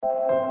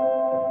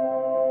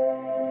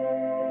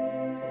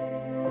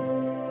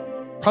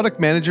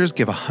Product managers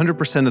give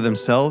 100% of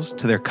themselves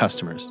to their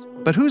customers.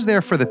 But who's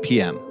there for the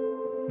PM?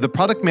 The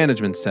Product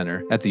Management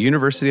Center at the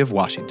University of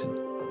Washington.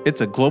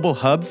 It's a global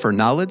hub for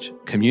knowledge,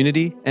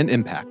 community, and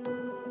impact.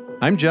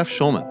 I'm Jeff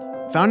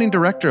Schulman, founding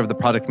director of the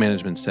Product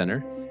Management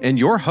Center, and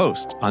your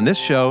host on this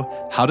show,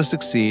 How to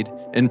Succeed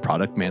in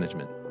Product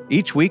Management.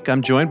 Each week,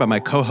 I'm joined by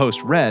my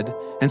co-host, Red,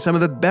 and some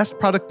of the best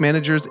product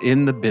managers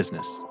in the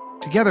business.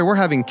 Together, we're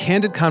having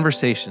candid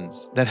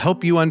conversations that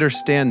help you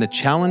understand the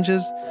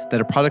challenges that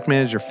a product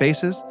manager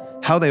faces,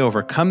 how they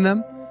overcome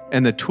them,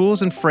 and the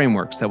tools and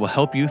frameworks that will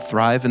help you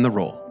thrive in the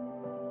role.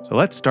 So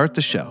let's start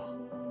the show.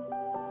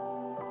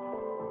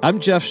 I'm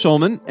Jeff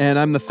Schulman, and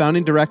I'm the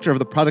founding director of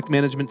the Product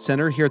Management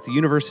Center here at the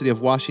University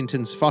of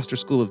Washington's Foster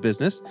School of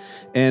Business.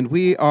 And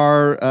we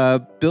are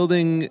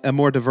building a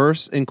more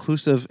diverse,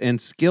 inclusive,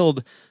 and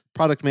skilled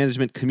product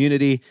management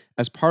community.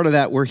 As part of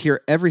that, we're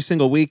here every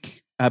single week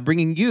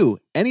bringing you,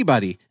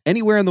 anybody,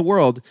 anywhere in the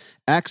world,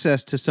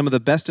 access to some of the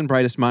best and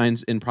brightest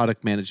minds in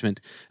product management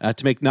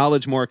to make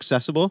knowledge more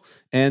accessible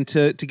and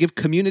to give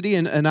community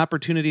and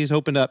opportunities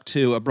opened up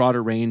to a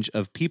broader range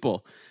of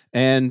people.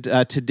 And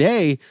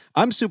today,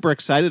 I'm super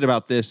excited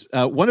about this.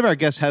 One of our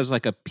guests has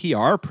like a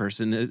PR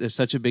person, is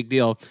such a big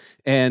deal,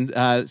 and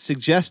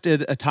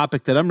suggested a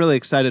topic that I'm really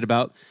excited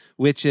about,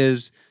 which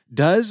is,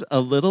 does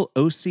a little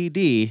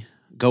OCD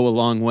go a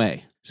long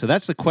way? So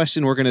that's the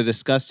question we're going to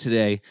discuss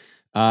today.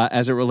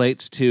 As it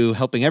relates to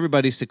helping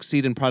everybody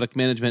succeed in product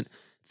management.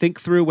 Think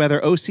through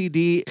whether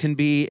OCD can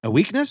be a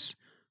weakness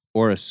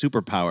or a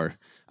superpower.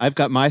 I've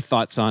got my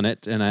thoughts on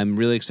it, and I'm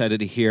really excited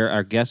to hear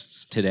our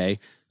guests today.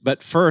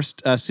 But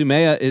first,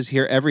 Sumaya is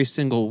here every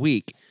single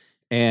week,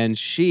 and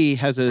she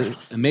has an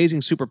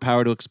amazing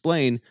superpower to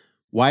explain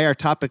why our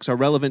topics are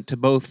relevant to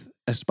both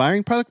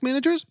aspiring product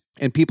managers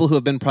and people who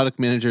have been product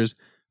managers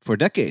for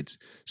decades.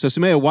 So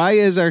Sumaya, why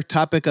is our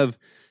topic of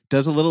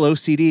does a little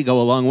OCD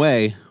go a long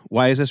way?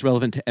 Why is this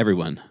relevant to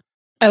everyone?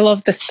 I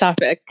love this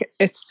topic.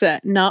 It's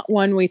not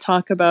one we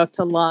talk about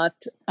a lot.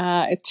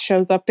 It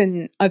shows up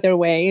in other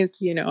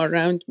ways,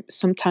 around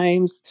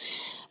sometimes.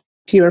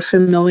 If you're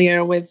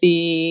familiar with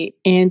the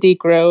Andy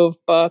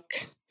Grove book,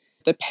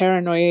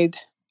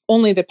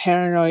 Only the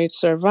Paranoid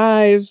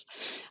Survive.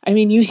 I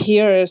mean, you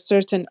hear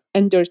certain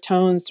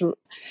undertones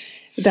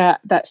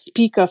that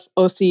speak of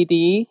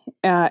OCD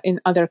in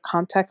other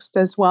contexts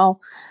as well.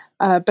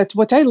 But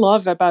what I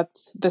love about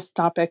this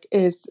topic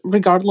is,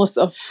 regardless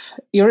of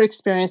your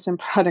experience in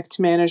product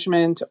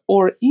management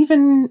or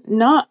even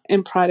not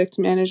in product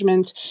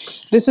management,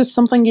 this is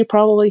something you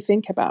probably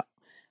think about.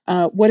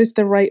 What is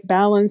the right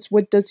balance?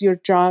 What does your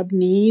job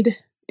need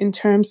in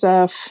terms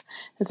of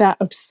that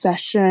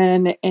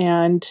obsession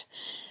and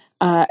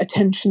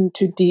attention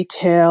to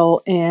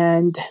detail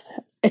and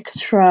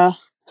extra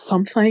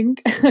something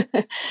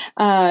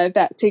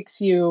that takes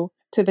you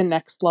to the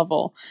next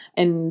level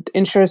and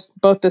ensures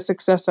both the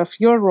success of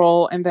your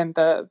role and then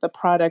the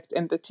product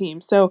and the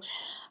team. So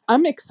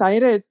I'm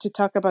excited to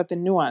talk about the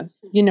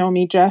nuance. You know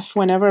me, Jeff,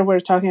 whenever we're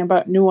talking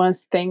about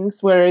nuanced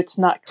things where it's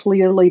not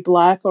clearly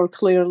black or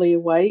clearly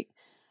white,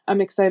 I'm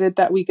excited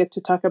that we get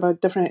to talk about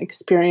different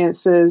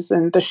experiences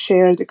and the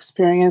shared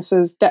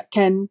experiences that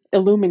can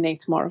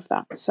illuminate more of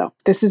that. So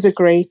this is a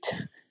great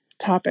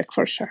topic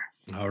for sure.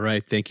 All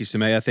right. Thank you,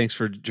 Sumaya. Thanks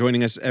for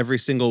joining us every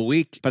single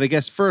week. But I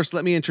guess first,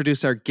 let me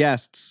introduce our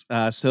guests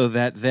so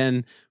that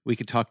then we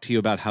could talk to you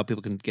about how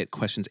people can get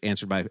questions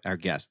answered by our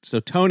guests. So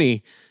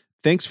Tony,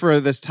 thanks for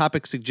this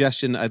topic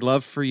suggestion. I'd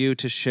love for you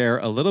to share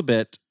a little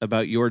bit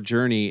about your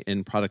journey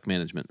in product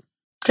management.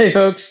 Hey,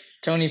 folks.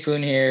 Tony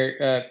Poon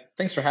here.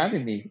 Thanks for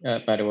having me,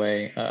 by the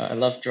way. I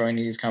love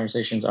joining these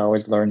conversations. I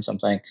always learn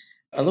something.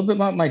 A little bit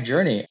about my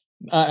journey.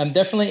 I'm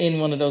definitely in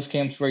one of those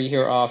camps where you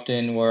hear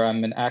often where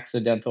I'm an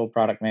accidental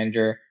product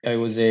manager. I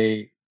was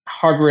a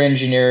hardware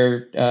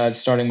engineer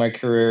starting my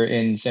career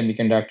in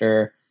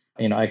semiconductor.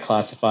 I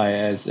classify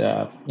as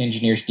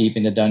engineers deep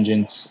in the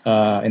dungeons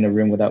in a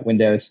room without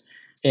windows.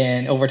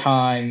 And over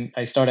time,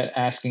 I started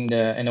asking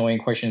the annoying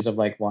questions of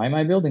like, why am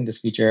I building this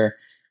feature?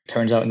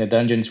 Turns out in the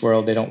dungeons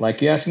world, they don't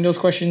like you asking those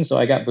questions. So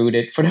I got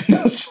booted for the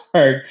most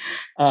part.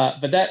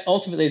 But that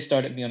ultimately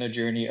started me on a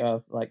journey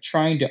of like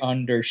trying to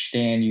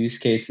understand use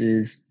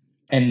cases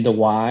and the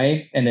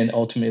why, and then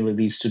ultimately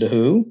leads to the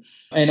who.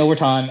 And over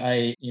time,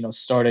 I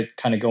started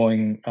kind of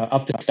going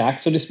up the stack,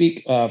 so to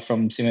speak,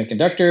 from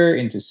semiconductor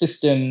into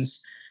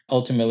systems,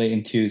 ultimately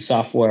into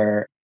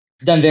software.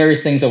 Done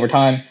various things over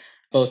time,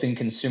 both in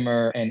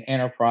consumer and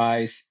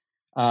enterprise.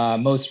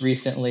 Most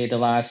recently, the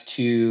last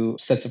two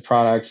sets of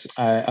products,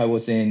 I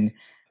was in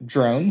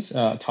drones,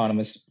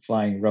 autonomous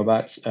flying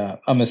robots.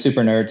 I'm a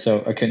super nerd,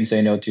 so I couldn't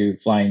say no to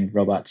flying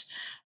robots.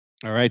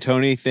 All right,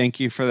 Tony, thank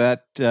you for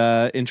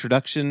that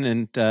introduction,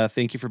 and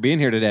thank you for being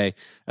here today.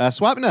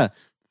 Swapna,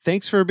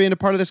 thanks for being a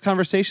part of this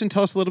conversation.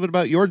 Tell us a little bit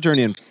about your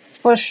journey.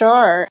 For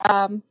sure.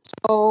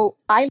 So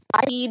I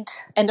lead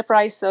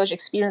enterprise search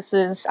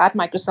experiences at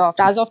Microsoft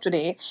as of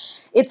today.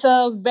 It's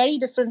a very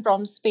different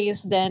problem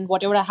space than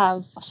whatever I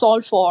have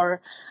solved for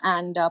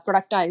and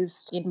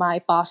productized in my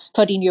past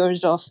 13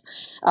 years of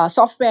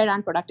software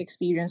and product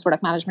experience,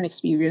 product management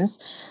experience.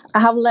 I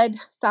have led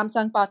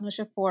Samsung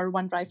partnership for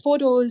OneDrive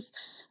Photos,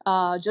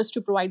 just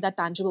to provide that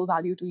tangible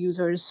value to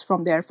users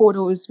from their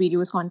photos,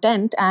 videos,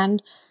 content.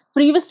 And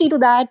previously to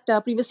that,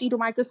 previously to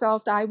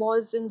Microsoft, I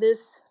was in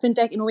this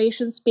fintech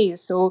innovation space.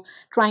 So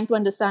trying to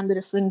understand the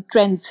different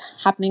trends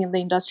happening in the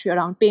industry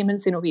around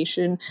payments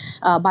innovation,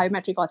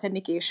 biometric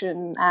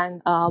authentication,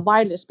 and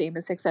wireless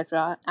payments,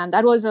 etc. And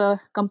that was a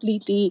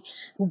completely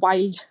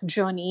wild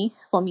journey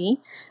for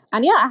me.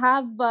 And yeah,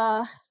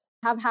 I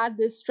have had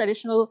this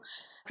traditional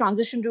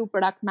transition to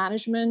product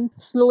management.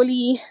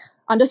 Slowly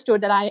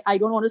understood that I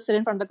don't want to sit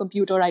in front of the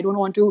computer. I don't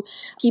want to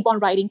keep on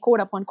writing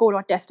code upon code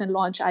or test and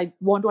launch. I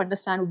want to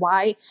understand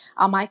why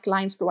are my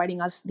clients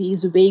providing us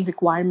these vague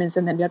requirements,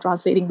 and then we are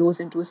translating those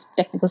into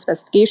technical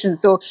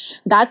specifications. So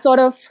that sort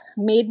of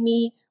made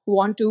me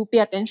want to pay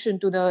attention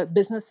to the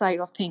business side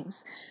of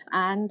things.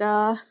 And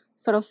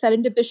sort of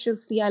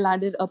serendipitously, I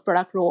landed a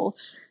product role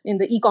in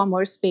the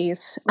e-commerce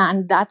space.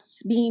 And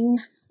that's been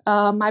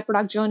my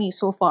product journey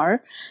so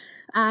far.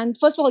 And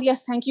first of all,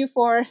 yes, thank you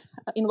for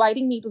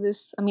inviting me to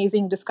this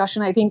amazing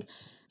discussion. I think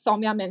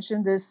Soumya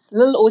mentioned this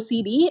little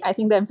OCD. I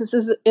think the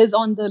emphasis is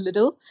on the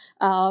little.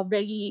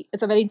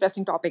 It's a very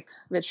interesting topic,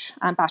 which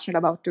I'm passionate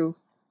to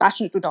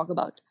talk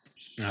about.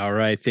 All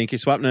right. Thank you,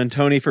 Swapna and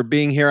Tony, for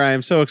being here. I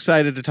am so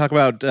excited to talk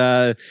about,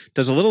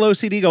 does a little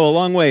OCD go a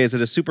long way? Is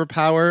it a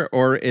superpower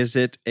or is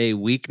it a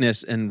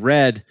weakness? And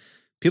Red,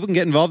 people can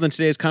get involved in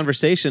today's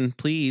conversation.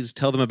 Please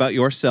tell them about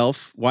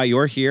yourself, why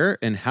you're here,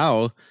 and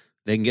how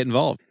they can get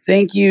involved.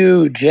 Thank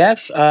you,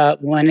 Jeff.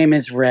 My name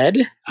is Red.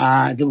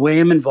 The way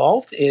I'm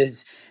involved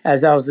is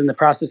as I was in the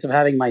process of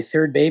having my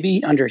third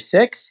baby under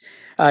 6,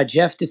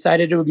 Jeff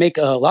decided it would make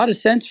a lot of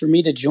sense for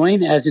me to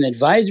join as an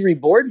advisory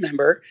board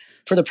member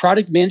for the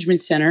Product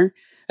Management Center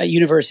at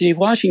University of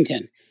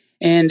Washington.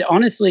 And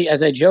honestly,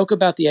 as I joke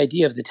about the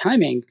idea of the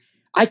timing,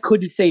 I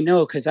couldn't say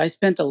no because I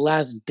spent the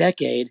last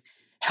decade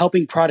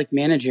helping product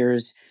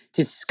managers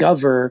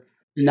discover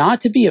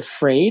not to be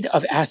afraid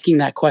of asking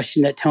that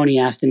question that Tony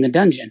asked in the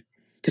dungeon,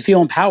 to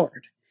feel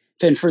empowered.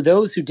 And for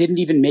those who didn't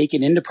even make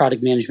it into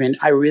product management,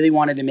 I really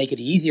wanted to make it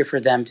easier for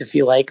them to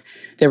feel like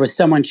there was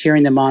someone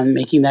cheering them on,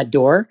 making that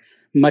door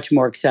much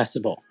more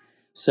accessible.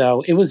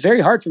 So it was very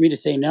hard for me to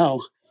say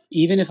no,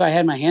 even if I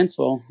had my hands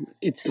full.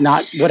 It's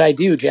not what I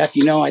do, Jeff.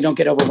 You know, I don't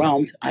get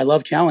overwhelmed. I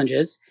love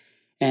challenges.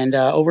 And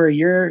over a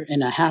year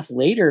and a half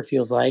later, it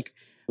feels like,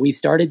 we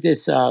started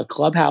this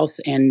Clubhouse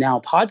and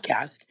now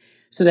podcast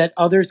so that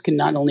others can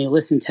not only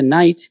listen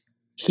tonight,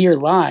 here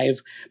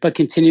live, but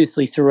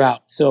continuously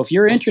throughout. So if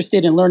you're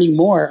interested in learning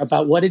more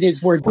about what it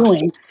is we're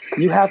doing,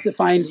 you have to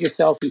find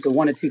yourself into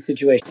one of two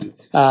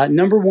situations.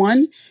 Number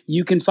one,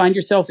 you can find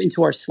yourself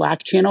into our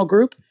Slack channel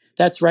group.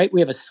 That's right. We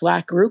have a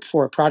Slack group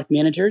for product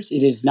managers.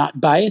 It is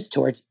not biased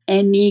towards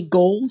any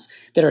goals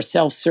that are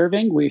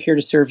self-serving. We're here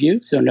to serve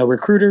you. So no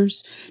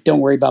recruiters. Don't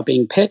worry about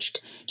being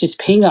pitched. Just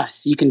ping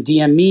us. You can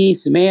DM me,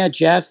 Sumaya,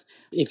 Jeff.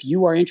 If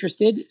you are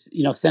interested,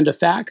 send a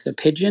fax, a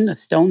pigeon, a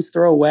stone's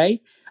throw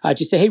away.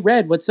 Just say, hey,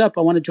 Red, what's up?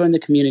 I want to join the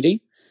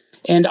community.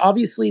 And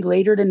obviously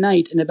later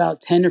tonight, in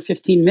about 10 or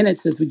 15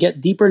 minutes, as we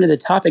get deeper into the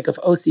topic of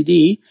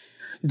OCD,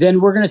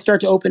 then we're going to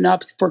start to open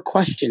up for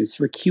questions,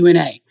 for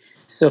Q&A.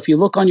 So if you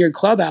look on your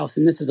Clubhouse,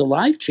 and this is a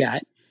live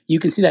chat, you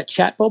can see that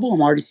chat bubble.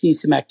 I'm already seeing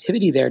some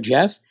activity there,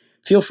 Jeff.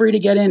 Feel free to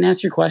get in,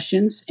 ask your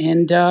questions.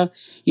 And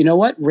you know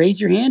what? Raise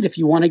your hand if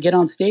you want to get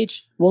on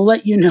stage. We'll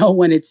let you know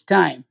when it's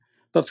time.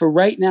 But for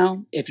right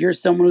now, if you're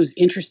someone who's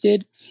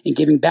interested in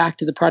giving back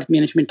to the product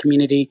management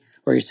community,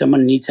 or you're someone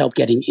who needs help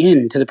getting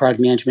into the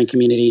product management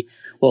community,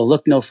 well,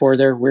 look no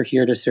further. We're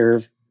here to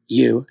serve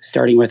you,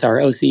 starting with our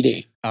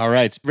OCD. All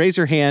right. Raise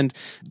your hand,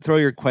 throw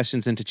your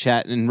questions into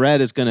chat, and Red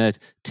is going to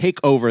take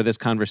over this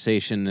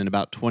conversation in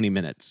about 20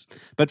 minutes.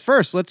 But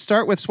first, let's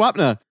start with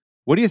Swapna.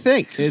 What do you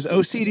think? Is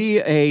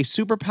OCD a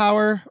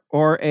superpower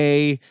or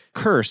a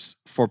curse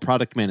for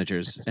product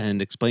managers?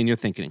 And explain your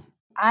thinking.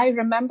 I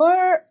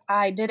remember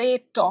I did a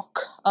talk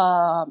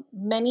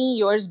many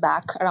years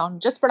back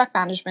around just product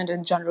management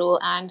in general.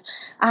 And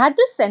I had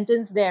this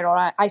sentence there,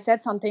 or I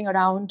said something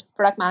around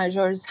product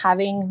managers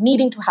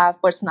needing to have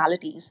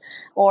personalities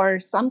or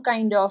some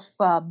kind of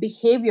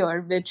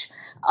behavior which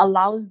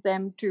allows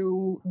them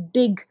to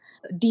dig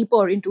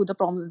deeper into the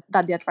problem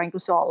that they're trying to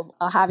solve,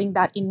 having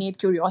that innate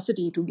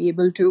curiosity to be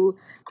able to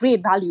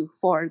create value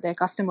for their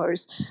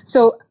customers.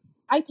 So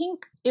I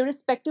think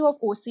irrespective of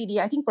OCD,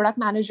 I think product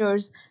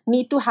managers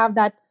need to have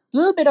that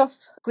little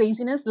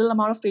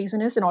amount of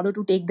craziness in order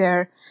to take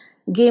their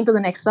game to the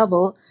next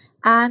level.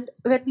 And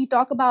when we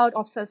talk about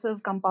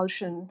obsessive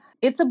compulsion,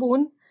 it's a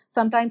boon.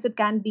 Sometimes it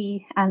can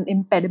be an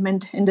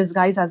impediment in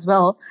disguise as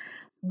well.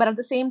 But at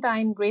the same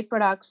time, great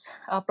products,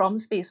 problem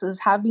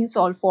spaces have been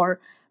solved for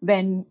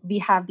when we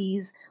have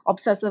these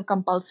obsessive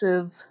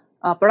compulsive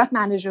product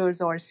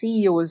managers or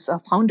CEOs,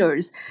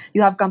 founders.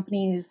 You have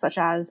companies such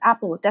as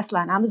Apple,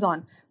 Tesla, and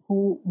Amazon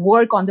who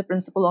work on the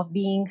principle of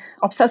being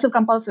obsessive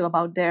compulsive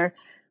about their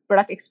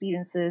product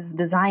experiences,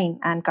 design,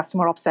 and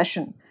customer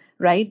obsession,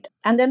 right?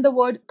 And then the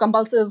word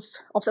compulsive,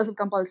 obsessive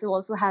compulsive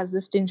also has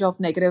this tinge of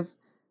negative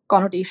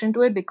connotation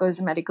to it because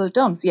in medical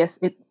terms, yes,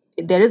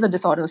 there is a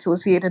disorder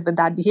associated with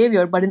that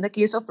behavior. But in the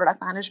case of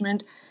product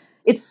management,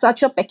 it's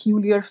such a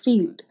peculiar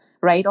field,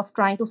 right, of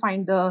trying to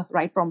find the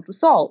right problem to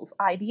solve,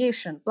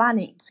 ideation,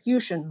 planning,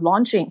 execution,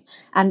 launching,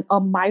 and a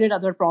myriad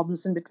other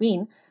problems in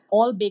between,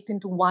 all baked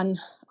into one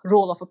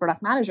role of a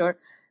product manager.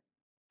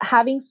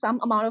 Having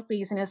some amount of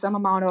craziness, some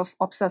amount of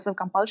obsessive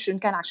compulsion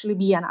can actually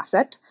be an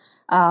asset.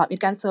 It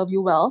can serve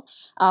you well.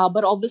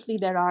 But obviously,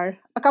 there are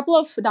a couple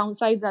of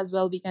downsides as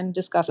well. We can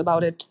discuss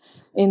about it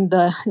in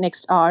the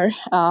next hour.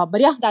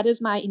 But yeah, that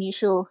is my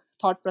initial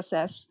thought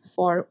process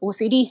for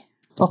OCD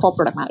or for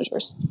product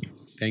managers.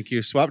 Thank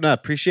you, Swapna.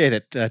 Appreciate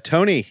it.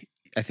 Tony,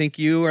 I think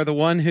you are the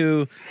one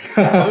who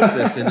posed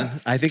this,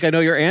 and I think I know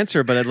your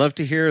answer, but I'd love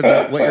to hear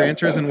what your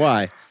answer is and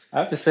why. I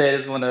have to say, it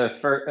is one of the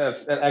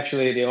first,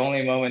 actually the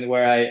only moment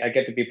where I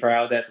get to be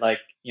proud that, like,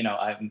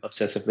 I'm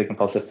obsessively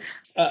compulsive.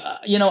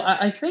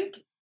 I think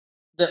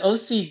the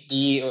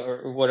OCD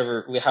or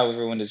whatever,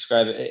 however you want to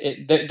describe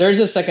it, there's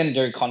a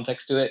secondary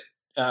context to it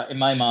in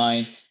my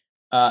mind.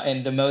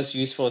 And the most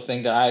useful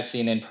thing that I've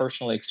seen in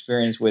personal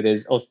experience with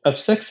is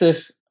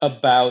obsessive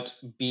about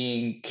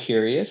being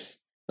curious.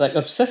 Like,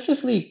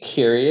 obsessively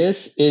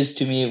curious is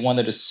to me one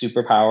of the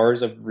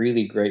superpowers of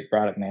really great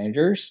product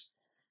managers.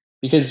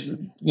 Because,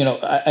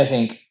 I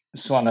think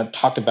Swana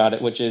talked about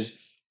it, which is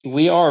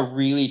we are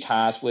really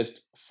tasked with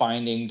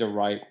finding the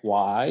right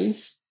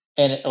whys.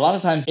 And a lot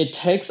of times it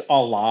takes a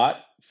lot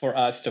for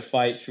us to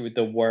fight through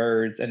the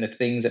words and the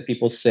things that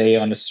people say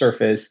on the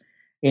surface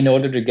in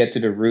order to get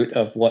to the root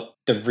of what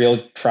the real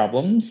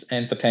problems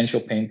and potential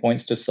pain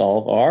points to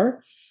solve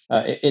are.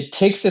 It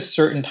takes a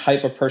certain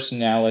type of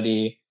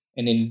personality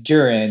and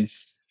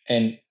endurance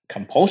and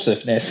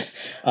compulsiveness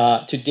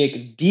to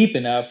dig deep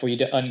enough for you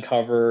to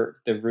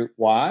uncover the root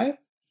why.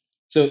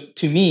 So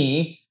to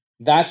me,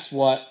 that's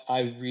what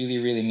I really,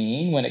 really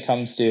mean when it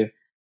comes to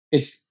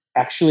it's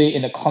actually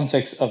in the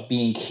context of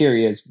being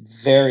curious,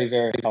 very,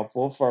 very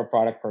helpful for a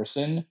product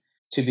person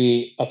to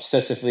be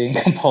obsessively and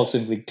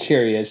compulsively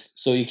curious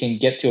so you can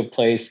get to a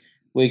place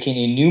where you can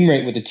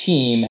enumerate with the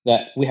team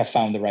that we have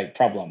found the right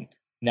problem.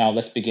 Now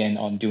let's begin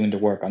on doing the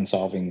work on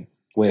solving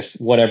with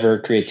whatever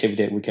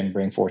creativity we can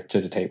bring forth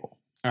to the table.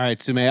 All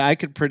right, Sume, I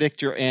could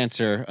predict your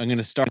answer. I'm going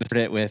to start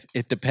it with,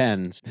 it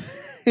depends.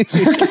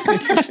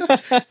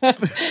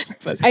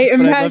 but I'd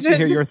love to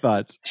hear your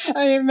thoughts.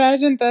 I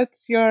imagine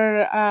that's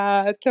your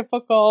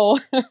typical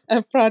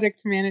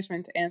product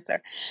management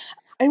answer.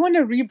 I want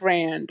to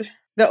rebrand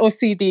the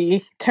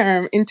OCD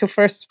term into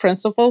first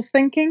principles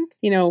thinking.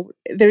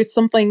 There's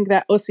something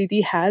that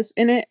OCD has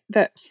in it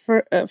that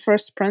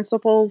first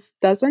principles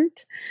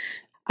doesn't.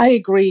 I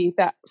agree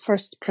that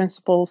first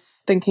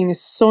principles thinking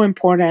is so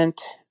important.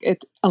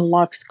 It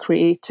unlocks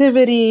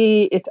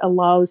creativity. It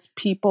allows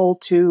people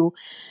to,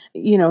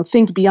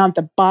 think beyond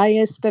the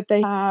bias that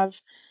they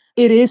have.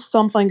 It is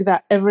something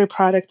that every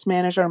product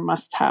manager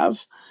must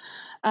have.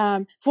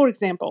 For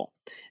example,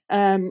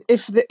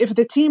 if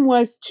the team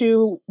was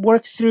to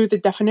work through the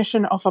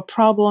definition of a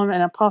problem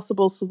and a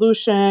possible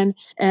solution,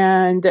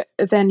 and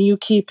then you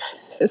keep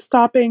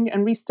stopping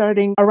and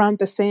restarting around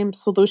the same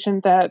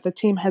solution that the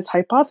team has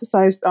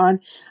hypothesized on,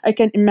 I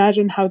can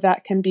imagine how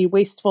that can be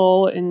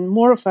wasteful and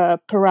more of a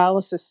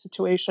paralysis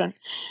situation.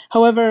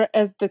 However,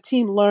 as the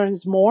team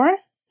learns more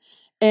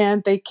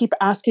and they keep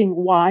asking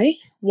why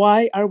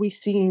are we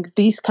seeing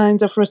these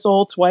kinds of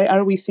results? Why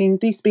are we seeing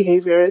these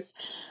behaviors?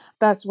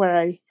 That's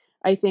where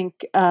I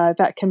think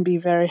that can be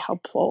very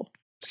helpful.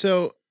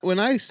 So when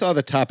I saw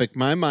the topic,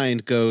 my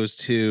mind goes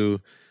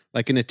to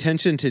like an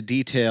attention to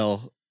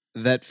detail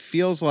that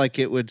feels like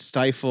it would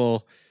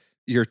stifle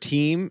your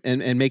team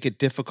and make it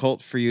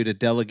difficult for you to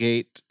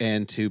delegate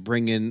and to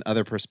bring in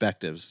other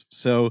perspectives.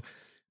 So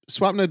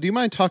Swapna, do you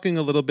mind talking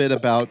a little bit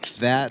about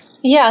that?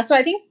 Yeah, so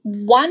I think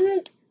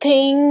one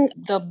thing,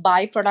 the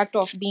byproduct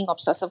of being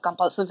obsessive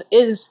compulsive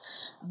is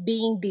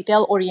being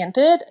detail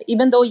oriented,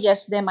 even though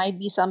yes, there might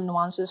be some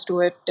nuances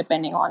to it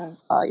depending on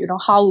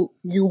how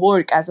you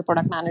work as a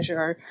product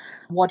manager,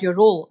 what your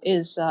role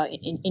is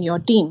in your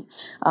team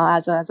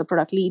as a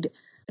product lead.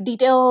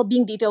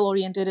 Being detail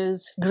oriented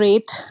is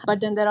great,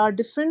 but then there are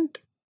different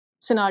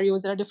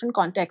scenarios, there are different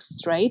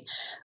contexts, right?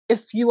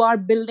 If you are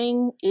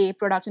building a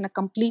product in a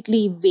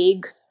completely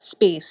vague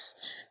space,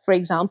 for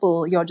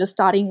example, you're just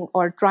starting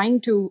or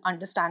trying to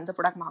understand the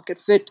product market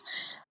fit,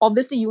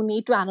 obviously you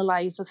need to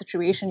analyze the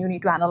situation, you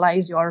need to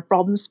analyze your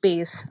problem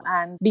space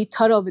and be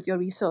thorough with your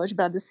research.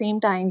 But at the same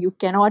time, you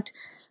cannot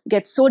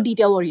get so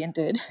detail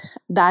oriented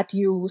that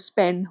you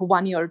spend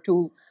 1 year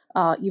to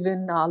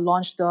even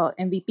launch the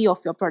MVP of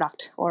your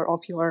product or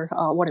of your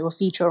whatever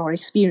feature or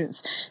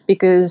experience.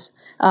 Because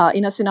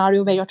in a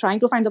scenario where you're trying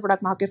to find the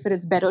product market fit,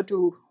 it's better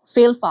to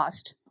fail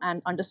fast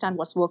and understand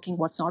what's working,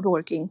 what's not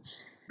working,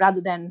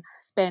 rather than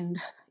spend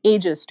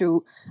ages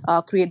to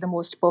create the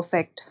most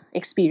perfect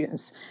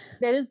experience.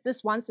 There is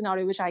this one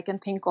scenario which I can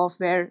think of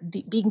where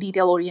being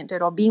detail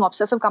oriented or being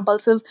obsessive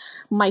compulsive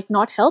might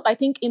not help. I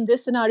think in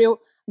this scenario,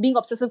 being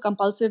obsessive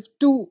compulsive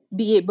to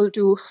be able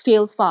to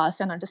fail fast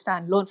and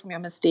understand, learn from your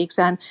mistakes,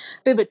 and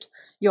pivot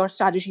your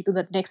strategy to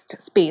the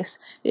next space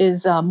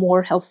is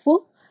more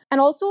helpful. And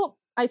also,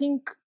 I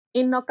think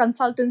in a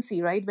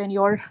consultancy, right, when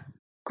you're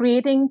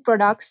creating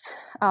products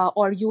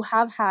or you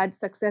have had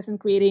success in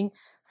creating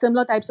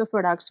similar types of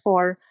products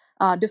for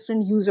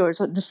different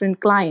users or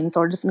different clients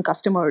or different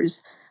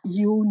customers,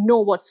 you know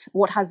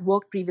what has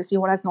worked previously,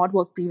 what has not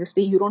worked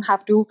previously. You don't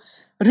have to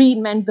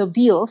reinvent the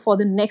wheel for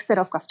the next set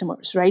of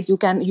customers, right?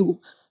 You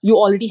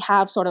already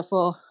have sort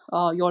of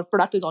your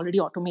product is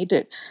already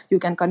automated. You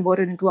can convert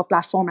it into a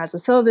platform as a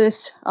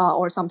service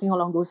or something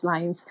along those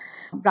lines,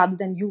 rather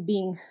than you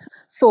being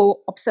so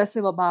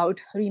obsessive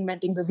about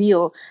reinventing the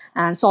wheel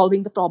and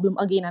solving the problem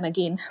again and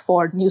again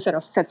for new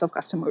sets of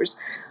customers.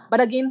 But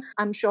again,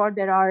 I'm sure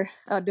there are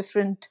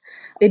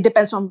it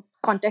depends from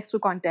context to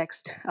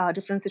context.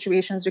 Different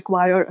situations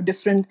require a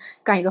different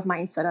kind of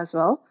mindset as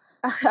well.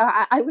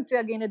 I would say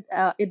again,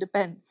 it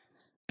depends.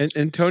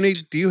 And Tony,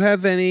 do you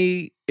have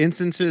any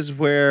instances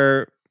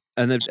where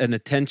an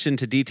attention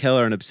to detail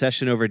or an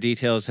obsession over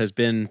details has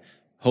been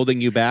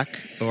holding you back,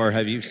 or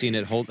have you seen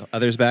it hold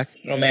others back?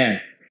 Oh man,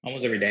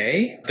 almost every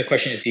day. The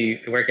question is, do you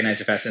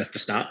recognize it fast enough to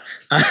stop?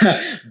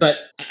 But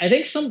I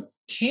think some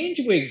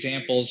tangible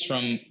examples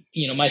from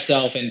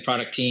myself and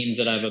product teams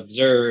that I've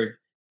observed.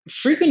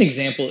 Frequent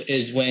example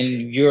is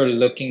when you're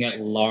looking at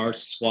large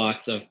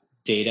swaths of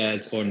data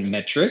or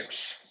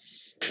metrics.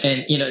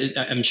 And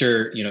I'm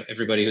sure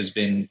everybody who's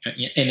been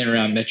in and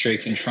around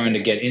metrics and trying to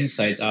get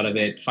insights out of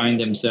it find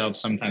themselves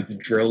sometimes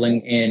drilling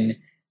in,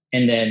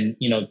 and then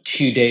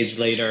 2 days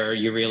later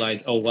you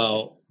realize, oh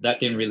well, that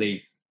didn't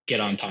really get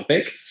on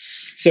topic.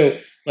 So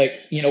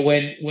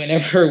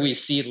whenever we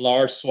see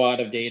large swath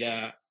of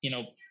data,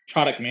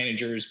 product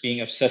managers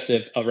being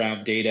obsessive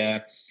around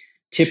data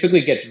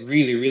typically gets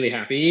really, really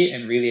happy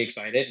and really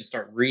excited and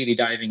start really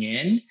diving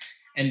in.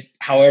 And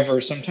however,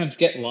 sometimes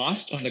get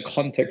lost on the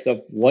context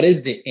of what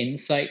is the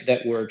insight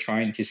that we're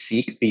trying to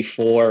seek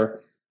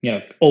before,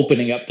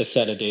 opening up the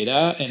set of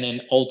data. And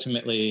then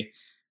ultimately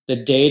the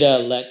data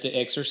led the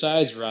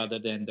exercise rather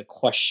than the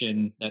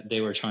question that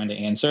they were trying to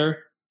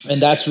answer. And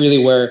that's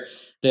really where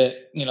the,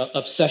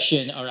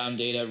 obsession around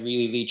data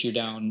really leads you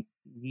down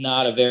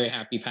not a very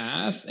happy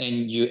path.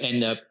 And you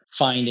end up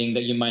finding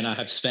that you might not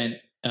have spent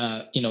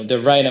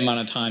the right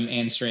amount of time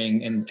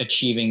answering and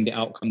achieving the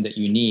outcome that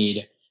you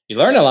need. You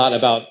learn a lot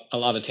about a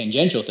lot of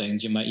tangential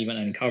things. You might even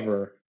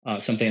uncover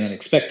something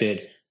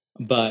unexpected,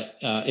 but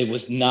it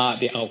was not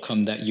the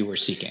outcome that you were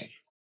seeking.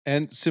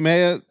 And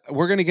Sumaya,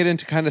 we're going to get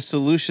into kind of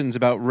solutions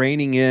about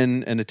reining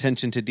in an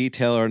attention to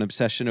detail or an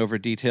obsession over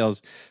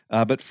details.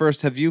 But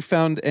first, have you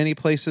found any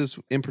places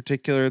in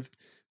particular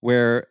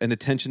where an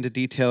attention to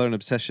detail or an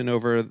obsession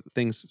over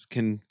things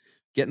can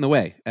get in the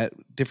way at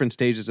different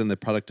stages in the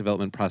product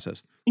development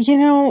process?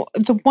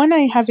 The one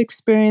I have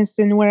experienced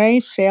and where I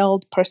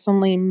failed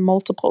personally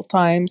multiple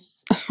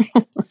times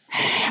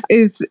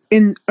is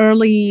in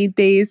early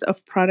days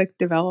of product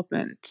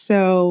development.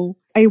 So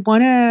I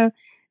want to,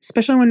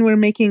 especially when we're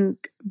making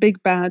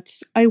big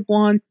bets, I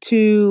want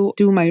to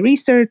do my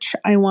research.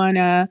 I want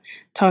to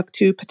talk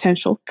to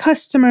potential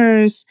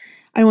customers.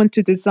 I want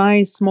to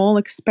design small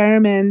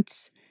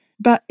experiments.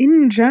 But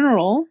in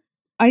general,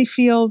 I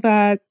feel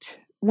that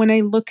when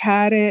I look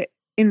at it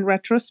in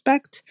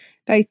retrospect,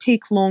 I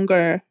take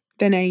longer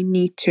than I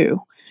need to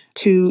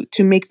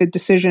make the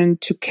decision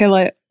to kill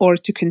it or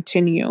to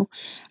continue.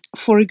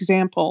 For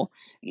example,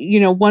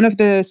 one of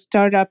the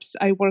startups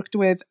I worked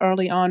with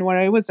early on where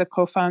I was a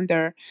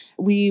co-founder,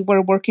 we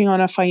were working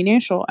on a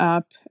financial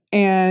app,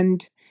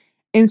 and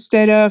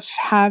instead of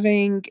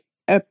having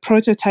a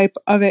prototype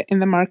of it in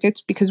the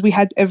market because we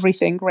had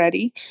everything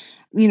ready,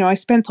 I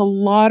spent a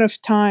lot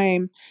of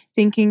time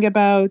thinking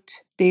about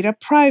data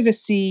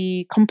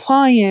privacy,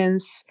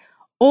 compliance,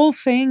 all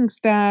things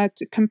that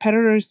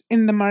competitors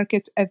in the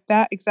market at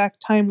that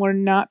exact time were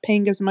not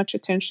paying as much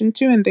attention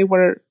to, and they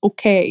were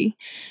okay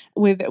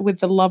with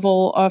the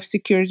level of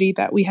security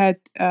that we had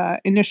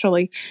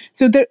initially.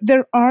 So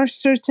there are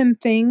certain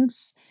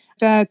things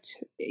that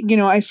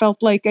I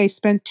felt like I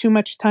spent too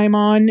much time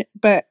on,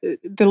 but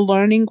the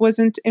learning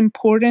wasn't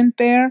important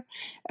there.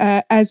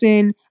 As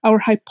in, our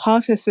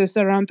hypothesis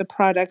around the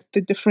product,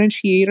 the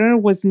differentiator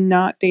was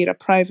not data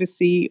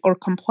privacy or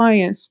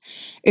compliance.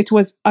 It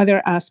was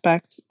other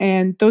aspects.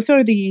 And those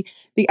are the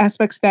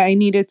aspects that I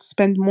needed to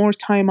spend more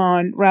time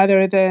on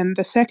rather than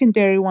the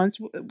secondary ones,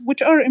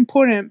 which are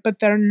important, but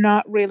they're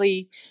not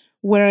really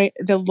where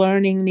the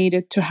learning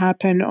needed to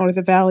happen or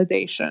the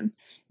validation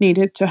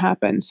needed to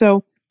happen.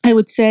 So I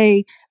would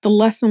say the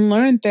lesson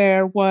learned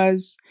there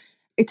was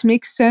it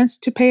makes sense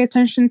to pay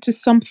attention to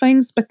some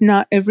things, but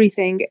not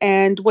everything.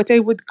 And what I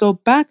would go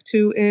back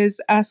to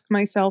is ask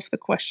myself the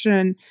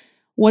question,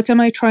 what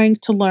am I trying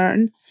to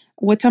learn?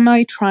 What am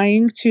I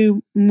trying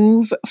to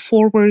move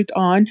forward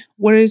on?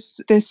 Where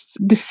is this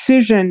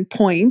decision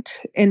point?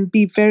 And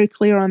be very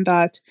clear on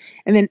that.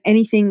 And then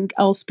anything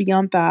else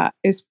beyond that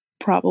is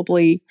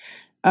probably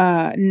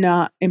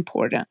not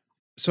important.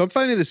 So I'm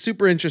finding this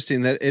super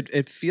interesting that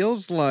it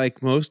feels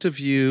like most of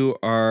you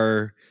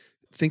are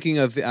thinking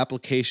of the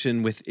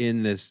application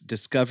within this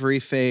discovery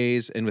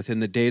phase and within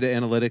the data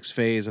analytics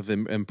phase of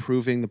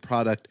improving the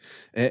product,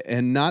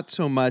 and not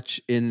so much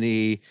in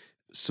the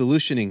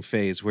solutioning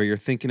phase where you're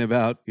thinking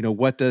about,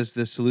 what does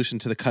the solution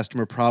to the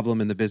customer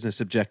problem and the business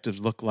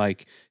objectives look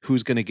like,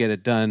 who's going to get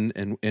it done,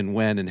 and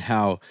when and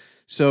how.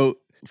 So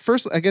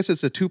first, I guess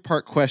it's a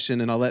two-part question,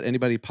 and I'll let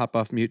anybody pop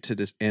off mute to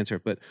just answer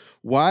it. But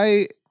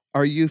why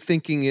are you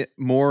thinking it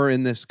more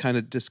in this kind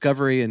of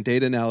discovery and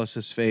data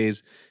analysis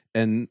phase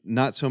and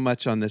not so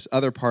much on this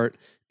other part?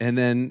 And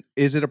then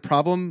is it a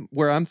problem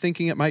where I'm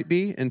thinking it might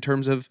be in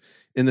terms of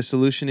in the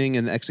solutioning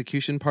and the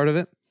execution part of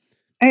it?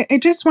 I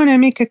just want to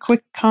make a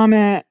quick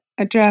comment,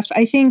 Jeff.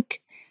 I think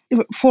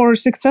for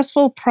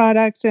successful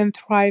products and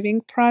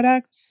thriving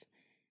products,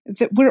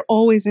 that we're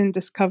always in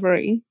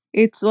discovery.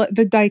 It's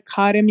the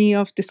dichotomy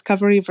of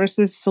discovery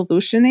versus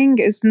solutioning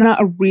is not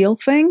a real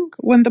thing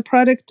when the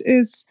product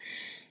is,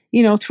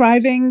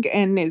 thriving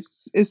and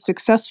is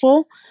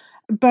successful.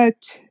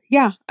 But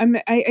yeah,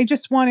 I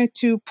just wanted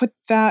to put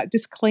that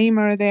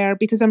disclaimer there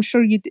because I'm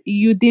sure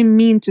you didn't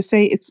mean to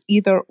say it's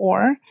either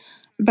or.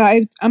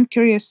 But I'm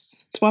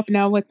curious,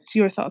 Swapna, what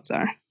your thoughts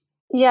are.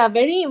 Yeah,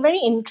 very, very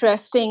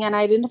interesting. And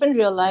I didn't even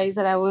realize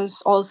that I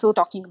was also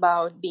talking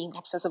about being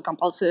obsessive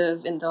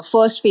compulsive in the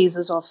first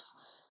phases of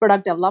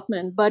product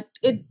development. But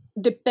it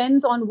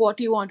depends on what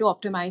you want to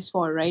optimize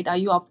for, right? Are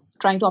you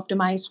trying to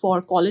optimize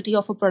for quality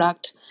of a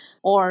product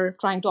or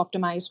trying to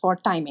optimize for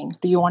timing?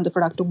 Do you want the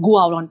product to go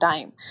out on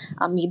time,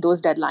 meet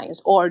those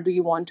deadlines? Or do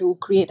you want to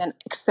create an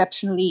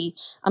exceptionally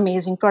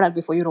amazing product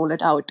before you roll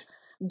it out?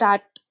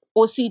 That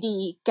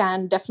OCD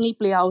can definitely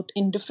play out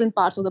in different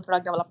parts of the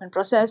product development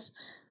process.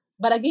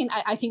 But again,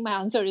 I think my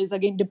answer is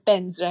again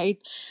depends, right?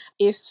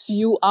 If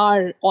you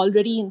are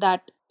already in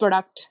that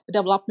product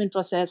development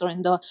process or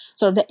in the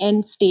sort of the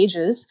end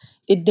stages,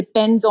 it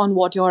depends on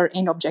what your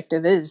end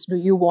objective is. Do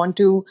you want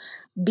to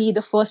be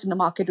the first in the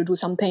market to do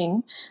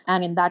something?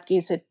 And in that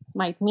case, it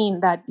might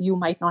mean that you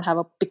might not have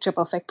a picture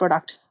perfect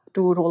product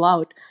to roll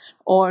out,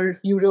 or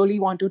you really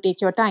want to take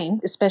your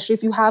time, especially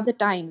if you have the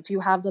time, if you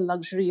have the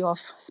luxury of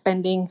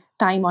spending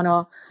time on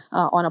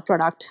a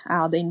product,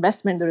 the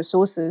investment, the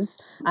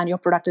resources, and your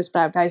product is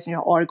prioritized in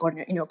your org or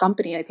in your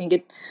company. I think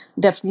it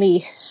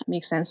definitely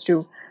makes sense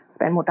to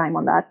spend more time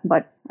on that,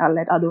 but I'll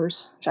let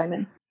others chime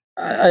in.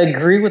 I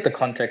agree with the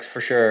context for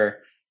sure.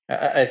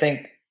 I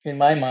think in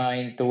my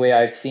mind, the way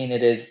I've seen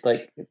it is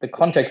like the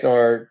contexts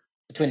are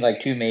between like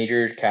two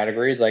major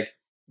categories. Like,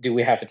 do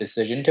we have a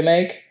decision to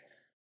make?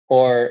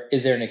 Or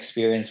is there an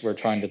experience we're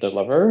trying to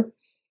deliver?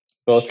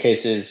 Both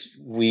cases,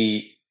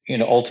 we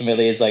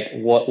ultimately is like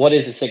what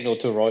is the signal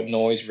to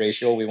noise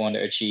ratio we want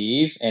to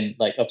achieve, and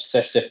like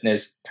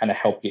obsessiveness kind of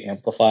help you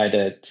amplify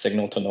the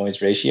signal to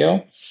noise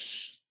ratio.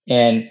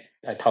 And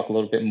I talk a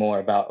little bit more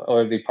about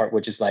the part,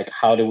 which is like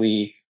how do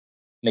we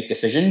make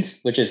decisions,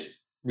 which is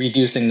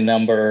reducing the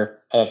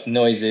number of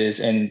noises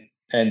and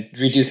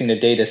reducing the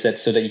data set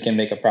so that you can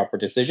make a proper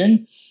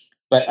decision.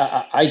 But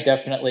I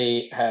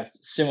definitely have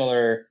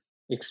similar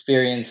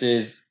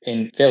experiences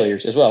in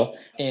failures as well.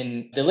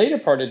 In the later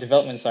part of the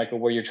development cycle,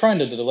 where you're trying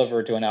to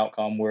deliver to an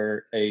outcome,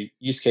 where a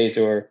use case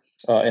or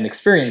an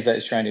experience that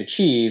is trying to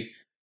achieve,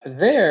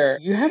 there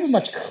you have a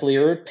much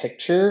clearer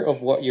picture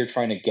of what you're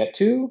trying to get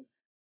to.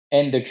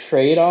 And the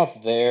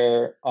trade-off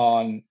there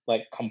on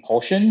like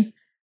compulsion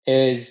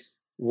is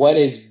what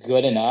is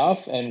good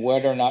enough and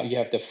whether or not you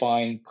have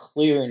defined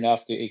clear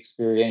enough the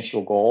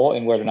experiential goal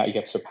and whether or not you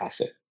have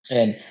surpassed it.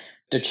 And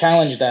the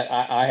challenge that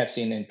I have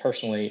seen and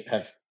personally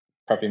have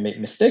probably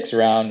made mistakes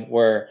around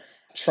were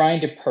trying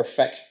to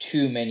perfect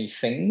too many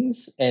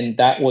things. And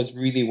that was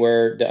really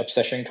where the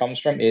obsession comes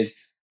from, is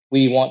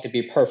we want to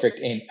be perfect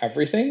in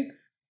everything.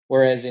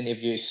 Whereas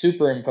if you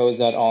superimpose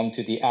that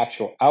onto the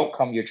actual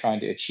outcome you're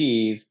trying to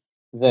achieve,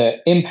 the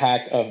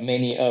impact of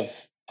many of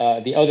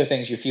the other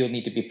things you feel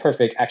need to be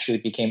perfect actually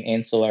became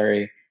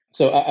ancillary.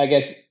 So I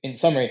guess in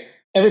summary,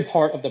 every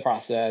part of the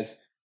process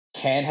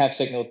can have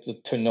signal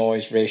to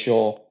noise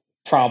ratio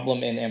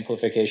problem and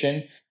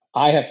amplification.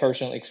 I have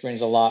personally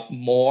experienced a lot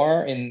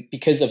more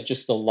because of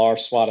just the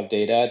large swath of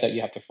data that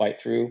you have to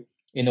fight through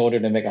in order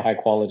to make a high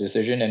quality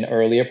decision. An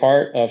earlier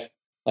part of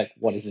like,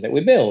 what is it that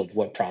we build,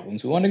 what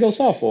problems we want to go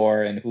solve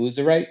for, and who's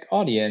the right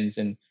audience,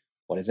 and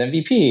what is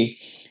MVP,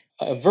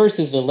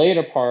 versus the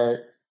later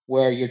part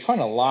where you're trying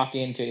to lock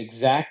into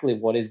exactly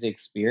what is the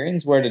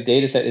experience, where the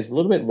data set is a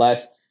little bit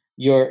less.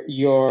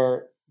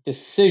 Your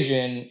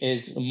decision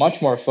is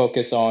much more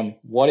focused on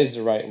what is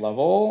the right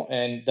level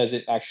and does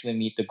it actually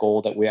meet the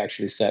goal that we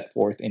actually set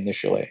forth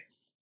initially.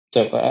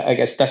 So I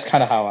guess that's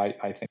kind of how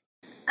I think.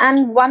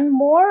 And one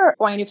more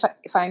point,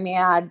 if I may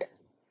add,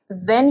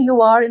 when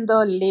you are in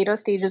the later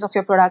stages of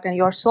your product and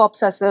you're so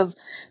obsessive,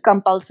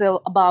 compulsive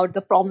about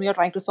the problem you're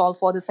trying to solve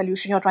for, the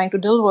solution you're trying to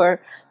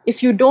deliver,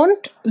 if you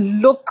don't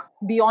look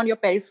beyond your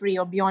periphery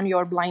or beyond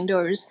your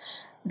blinders,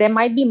 there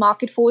might be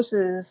market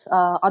forces,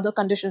 other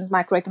conditions,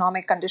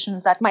 macroeconomic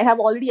conditions that might have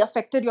already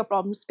affected your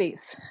problem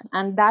space.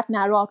 And that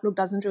narrow outlook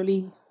doesn't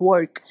really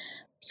work.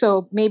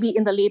 So maybe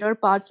in the later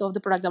parts of the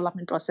product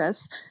development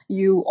process,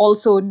 you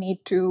also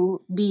need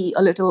to be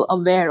a little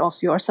aware of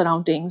your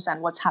surroundings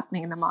and what's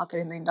happening in the market,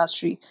 in the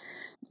industry,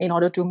 in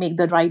order to make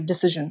the right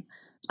decision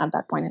at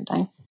that point in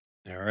time.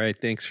 All right.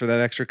 Thanks for that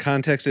extra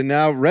context. And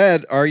now,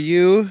 Red, are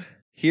you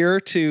here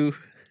to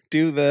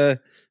do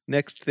the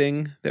next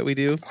thing that we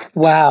do?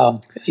 Wow.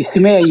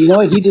 Sumaya, you know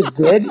what he just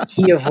did?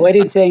 He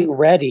avoided saying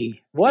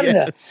ready. What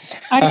Yes.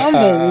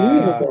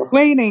 unbelievable.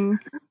 Waiting.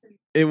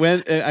 It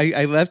went.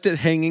 I left it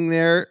hanging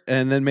there,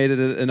 and then made it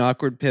an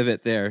awkward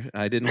pivot there.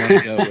 I didn't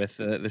want to go with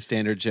the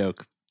standard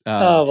joke.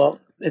 Oh, well,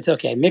 it's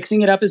okay.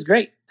 Mixing it up is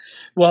great.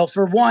 Well,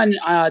 for one,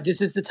 this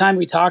is the time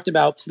we talked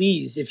about.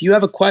 Please, if you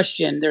have a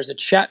question, there's a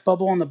chat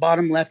bubble on the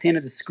bottom left hand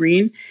of the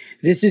screen.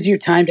 This is your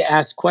time to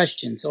ask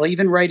questions. I'll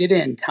even write it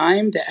in,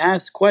 time to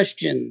ask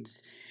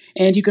questions.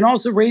 And you can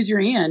also raise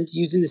your hand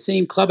using the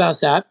same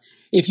Clubhouse app.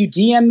 If you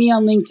DM me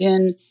on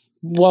LinkedIn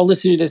while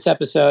listening to this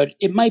episode,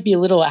 it might be a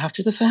little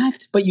after the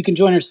fact, but you can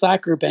join our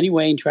Slack group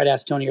anyway and try to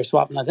ask Tony or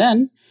Swapna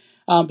then.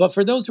 But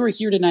for those who are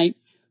here tonight,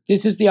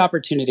 this is the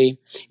opportunity.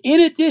 In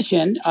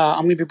addition,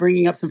 I'm going to be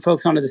bringing up some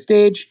folks onto the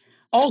stage.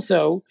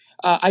 Also,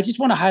 I just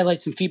want to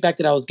highlight some feedback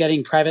that I was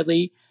getting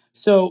privately.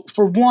 So,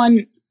 for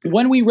one,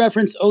 when we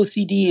reference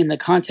OCD in the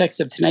context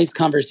of tonight's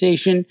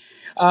conversation,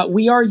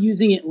 we are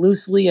using it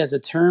loosely as a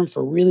term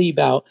for really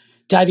about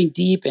diving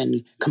deep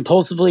and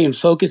compulsively and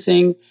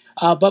focusing.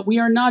 But we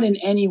are not in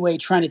any way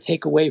trying to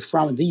take away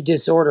from the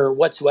disorder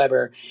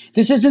whatsoever.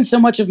 This isn't so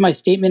much of my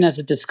statement as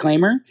a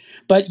disclaimer,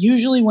 but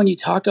usually when you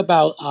talk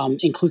about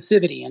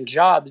inclusivity and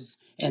jobs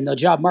and the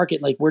job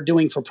market, like we're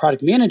doing for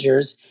product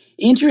managers,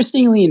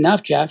 interestingly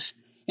enough, Jeff,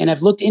 and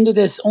I've looked into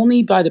this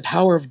only by the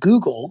power of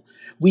Google,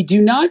 we do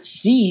not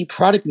see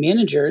product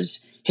managers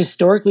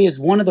historically as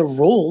one of the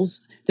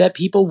roles that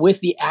people with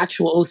the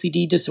actual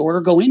OCD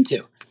disorder go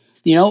into.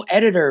 You know,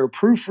 editor,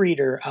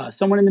 proofreader,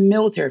 someone in the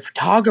military,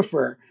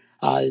 photographer,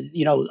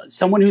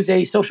 someone who's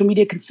a social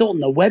media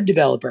consultant, a web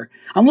developer.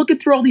 I'm looking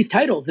through all these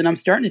titles and I'm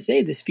starting to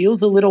say this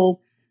feels a little,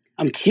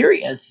 I'm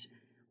curious,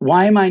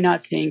 why am I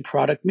not saying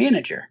product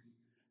manager?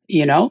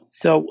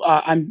 So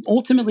I'm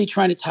ultimately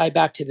trying to tie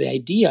back to the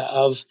idea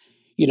of,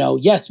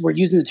 yes, we're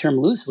using the term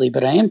loosely,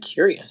 but I am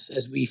curious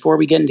before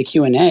we get into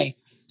Q&A.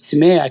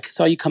 Sumaya, I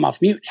saw you come off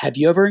mute. Have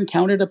you ever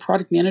encountered a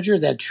product manager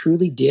that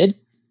truly did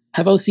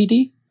have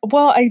OCD?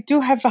 Well, I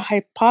do have a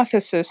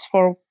hypothesis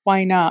for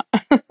why not.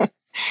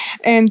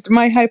 And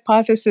my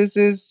hypothesis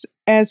is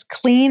as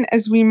clean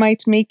as we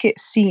might make it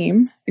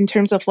seem in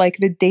terms of like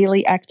the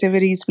daily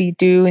activities we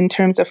do, in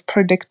terms of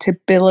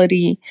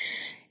predictability,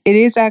 it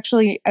is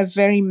actually a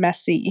very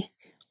messy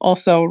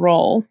also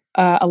role.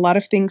 A lot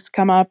of things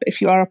come up.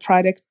 If you are a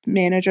product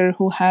manager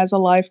who has a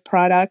live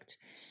product,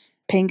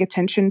 paying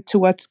attention to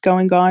what's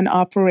going on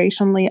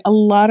operationally, a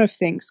lot of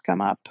things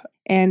come up.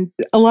 And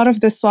a lot of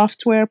the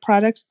software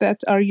products that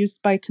are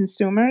used by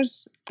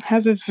consumers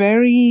have a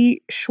very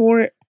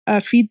short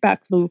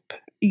feedback loop.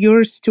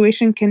 Your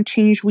situation can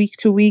change week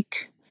to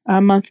week,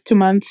 month to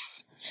month.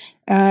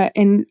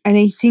 And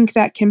I think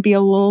that can be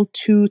a little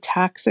too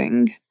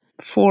taxing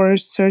for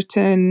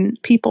certain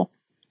people.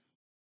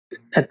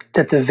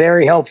 That's a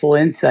very helpful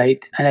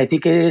insight. And I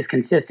think it is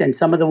consistent.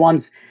 Some of the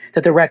ones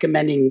that they're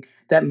recommending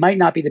that might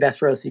not be the best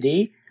for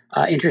OCD,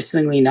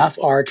 interestingly enough,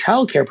 are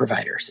childcare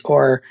providers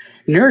or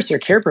nurse or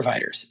care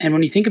providers. And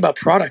when you think about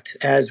product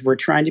as we're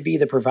trying to be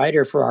the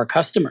provider for our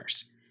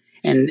customers,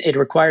 and it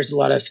requires a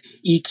lot of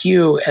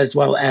EQ as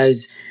well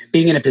as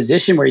being in a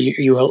position where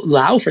you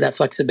allow for that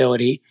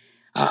flexibility.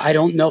 I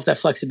don't know if that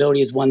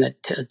flexibility is one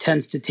that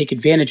tends to take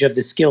advantage of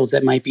the skills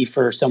that might be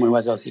for someone who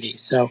has OCD.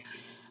 So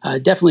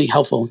definitely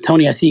helpful.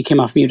 Tony, I see you came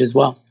off mute as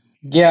well.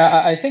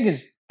 Yeah, I think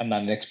I'm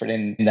not an expert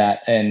in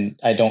that, and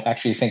I don't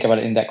actually think about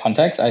it in that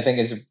context. I think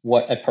is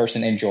what a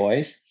person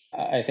enjoys.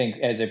 I think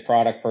as a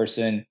product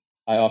person,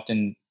 I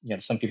often,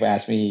 some people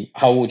ask me,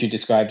 how would you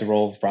describe the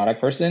role of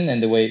product person?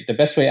 And the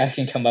best way I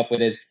can come up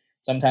with is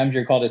sometimes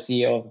you're called a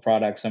CEO of the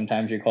product,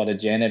 sometimes you're called a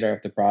janitor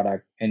of the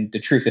product, and the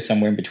truth is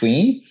somewhere in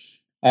between.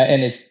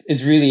 And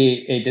it's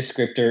really a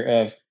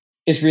descriptor of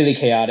it's really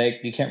chaotic.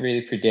 You can't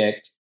really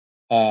predict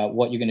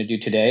what you're going to do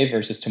today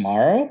versus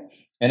tomorrow.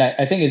 And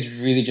I think it's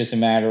really just a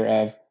matter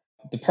of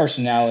the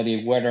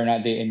personality, whether or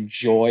not they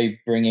enjoy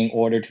bringing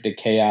order to the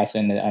chaos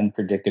and the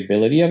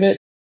unpredictability of it.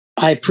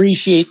 I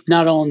appreciate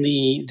not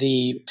only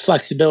the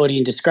flexibility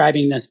in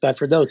describing this, but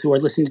for those who are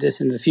listening to this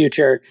in the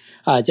future,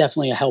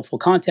 definitely a helpful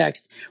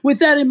context. With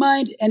that in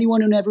mind,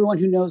 anyone and everyone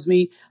who knows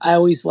me, I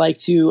always like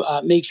to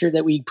make sure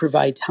that we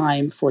provide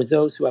time for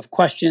those who have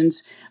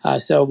questions.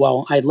 So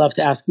while I'd love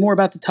to ask more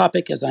about the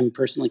topic, as I'm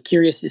personally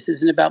curious, this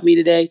isn't about me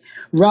today.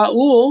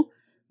 Raul,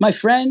 My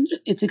friend,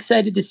 it's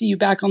excited to see you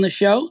back on the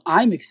show.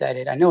 I'm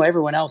excited. I know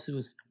everyone else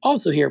who's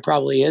also here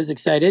probably is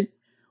excited.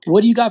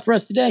 What do you got for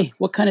us today?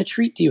 What kind of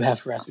treat do you have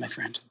for us, my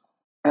friend?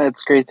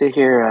 It's great to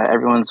hear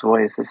everyone's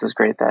voice. This is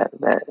great that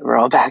we're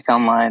all back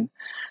online.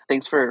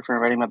 Thanks for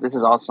inviting me up. This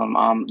is awesome.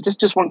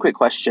 Just one quick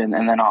question,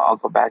 and then I'll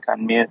go back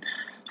on mute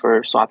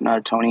for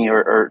Swapna, Tony,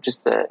 or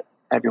just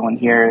everyone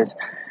here is,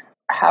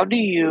 how do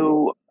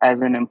you,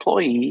 as an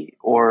employee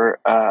or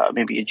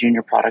maybe a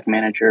junior product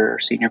manager or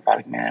senior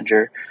product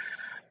manager,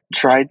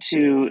 try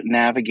to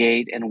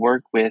navigate and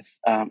work with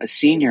a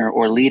senior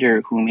or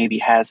leader who maybe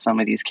has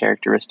some of these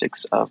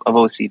characteristics of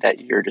OC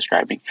that you're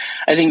describing?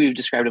 I think we've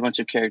described a bunch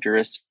of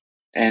characteristics,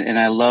 and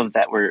I love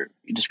that we're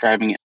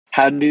describing it.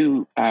 How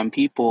do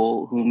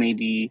people who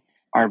maybe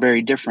are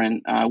very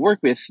different work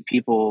with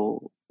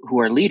people who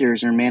are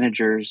leaders or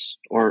managers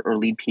or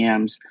lead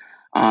PMs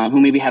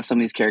who maybe have some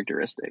of these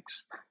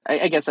characteristics?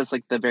 I guess that's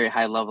like the very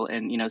high level,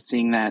 and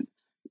seeing that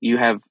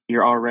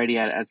you're already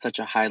at such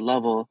a high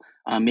level.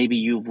 Maybe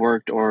you've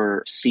worked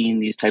or seen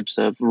these types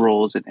of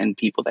roles and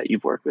people that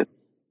you've worked with.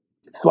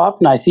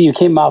 Swapna, I see you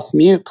came off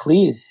mute.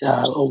 Please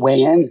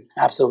weigh in.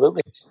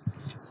 Absolutely.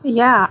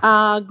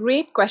 Yeah,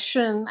 great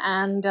question.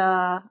 And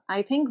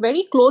I think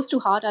very close to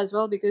heart as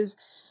well, because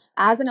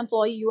as an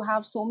employee, you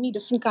have so many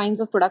different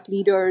kinds of product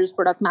leaders,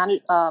 sort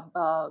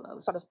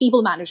of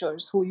people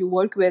managers who you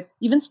work with,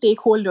 even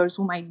stakeholders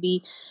who might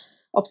be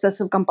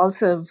obsessive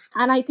compulsive.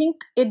 And I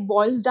think it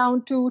boils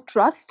down to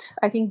trust.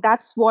 I think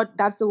that's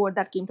the word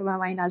that came to my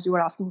mind as you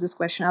were asking this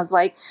question. I was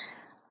like,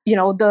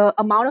 the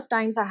amount of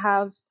times I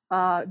have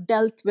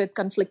dealt with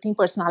conflicting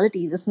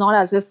personalities, it's not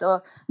as if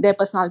their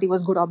personality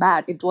was good or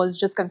bad. It was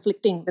just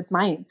conflicting with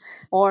mine,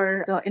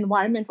 or the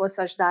environment was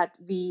such that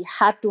we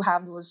had to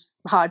have those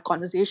hard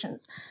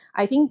conversations.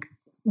 I think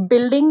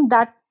building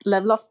that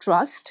level of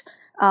trust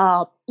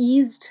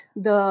eased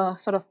the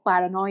sort of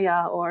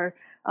paranoia or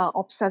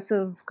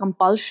obsessive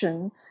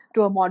compulsion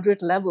to a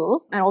moderate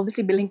level. And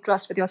obviously building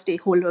trust with your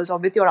stakeholders or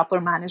with your upper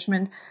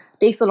management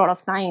takes a lot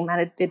of time,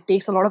 and it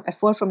takes a lot of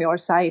effort from your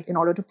side in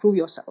order to prove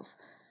yourself,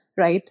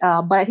 right?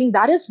 But I think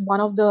that is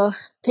one of the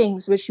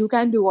things which you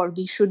can do, or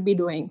we should be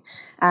doing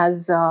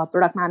as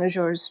product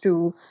managers,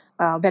 to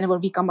whenever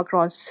we come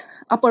across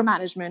upper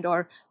management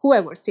or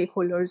whoever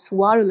stakeholders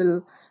who are a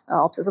little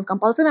obsessive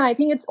compulsive. And I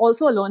think it's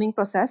also a learning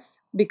process,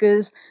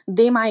 because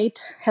they might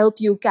help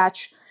you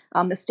catch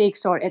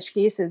mistakes or edge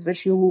cases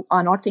which you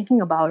are not thinking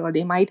about, or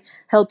they might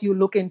help you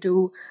look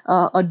into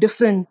a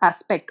different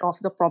aspect of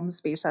the problem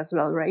space as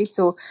well, right?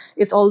 So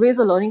it's always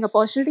a learning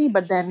opportunity,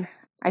 but then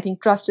I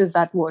think trust is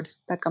that word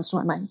that comes to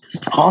my mind.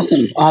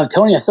 Awesome.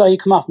 Tony, I saw you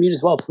come off mute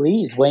as well.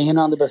 Please weigh in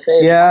on the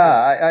buffet.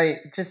 Yeah,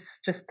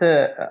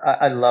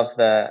 I love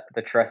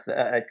the trust.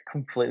 I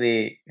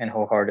completely and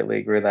wholeheartedly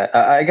agree with that.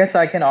 I guess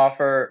I can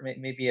offer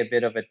maybe a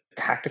bit of a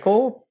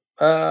tactical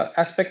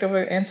aspect of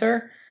an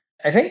answer.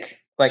 I think,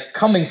 like,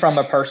 coming from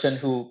a person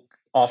who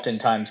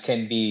oftentimes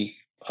can be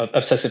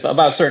obsessive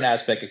about a certain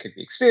aspect. It could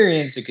be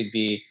experience, it could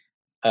be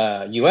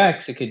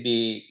UX, it could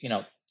be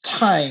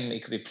time,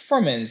 it could be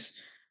performance.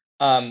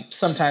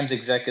 Sometimes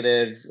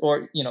executives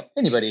or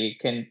anybody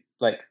can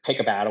like pick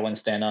a battle and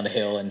stand on the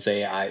hill and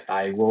say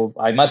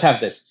I must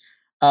have this.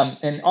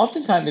 And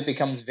oftentimes it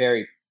becomes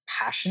very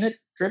passionate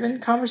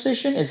driven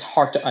conversation. It's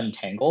hard to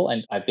untangle,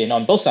 and I've been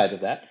on both sides of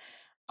that.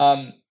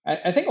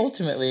 I think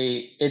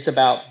ultimately it's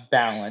about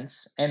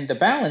balance, and the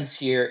balance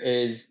here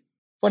is,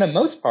 for the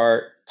most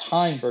part,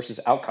 time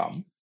versus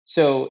outcome.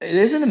 So it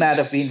isn't a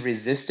matter of being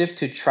resistive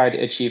to try to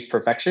achieve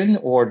perfection,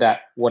 or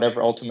that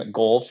whatever ultimate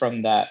goal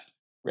from that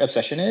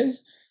obsession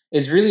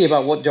is really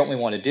about what don't we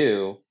want to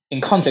do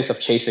in context of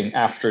chasing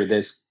after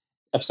this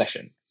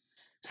obsession.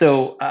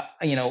 So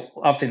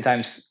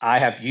oftentimes I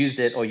have used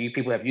it, or you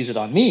people have used it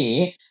on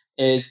me,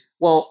 is,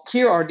 well,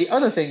 here are the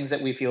other things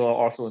that we feel are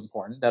also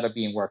important that are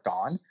being worked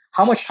on.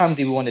 How much time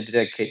do we want to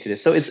dedicate to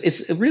this? So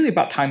it's really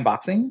about time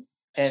boxing,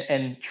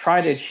 and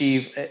try to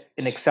achieve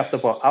an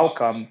acceptable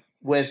outcome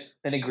with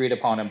an agreed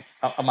upon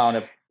amount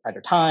of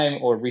either time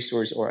or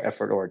resource or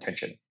effort or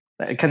attention.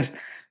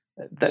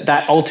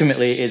 That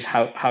ultimately is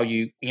how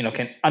you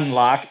can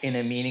unlock in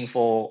a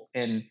meaningful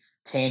and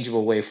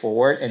tangible way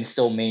forward and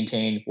still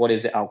maintain what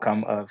is the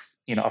outcome of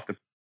the.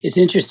 It's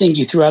interesting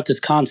you threw out this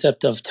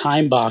concept of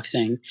time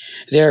boxing.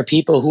 There are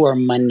people who are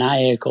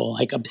maniacal,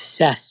 like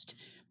obsessed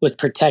with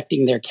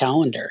protecting their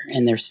calendar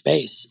and their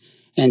space.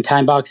 And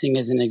time boxing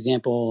is an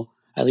example,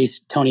 at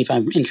least, Tony, if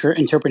I'm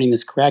interpreting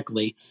this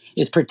correctly,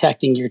 is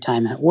protecting your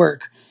time at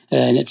work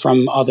and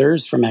from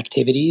others, from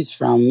activities,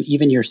 from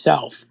even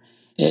yourself.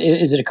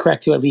 Is it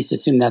correct to at least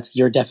assume that's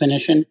your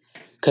definition?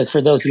 Because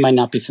for those who might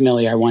not be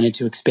familiar, I wanted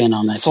to expand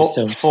on that.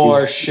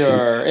 For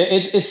sure.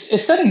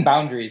 It's setting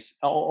boundaries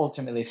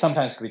ultimately.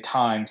 Sometimes it could be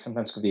time,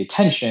 sometimes it could be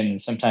attention,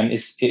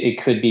 sometimes it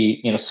could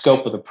be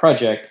scope of the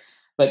project,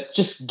 but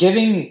just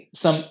giving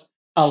some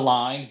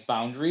aligned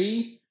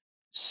boundary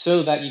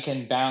so that you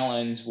can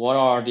balance what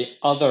are the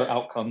other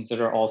outcomes that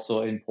are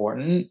also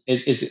important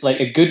is like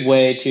a good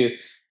way to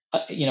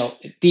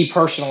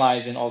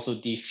depersonalize and also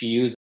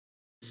defuse.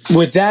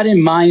 With that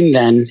in mind,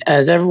 then,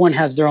 as everyone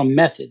has their own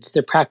methods,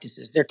 their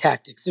practices, their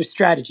tactics, their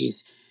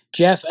strategies,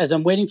 Jeff, as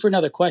I'm waiting for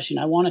another question,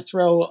 I want to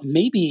throw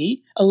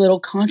maybe a little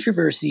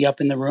controversy up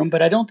in the room,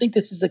 but I don't think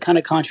this is the kind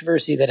of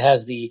controversy that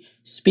has the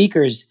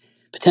speakers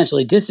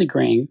potentially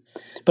disagreeing,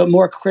 but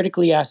more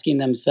critically asking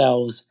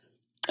themselves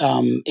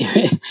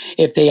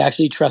if they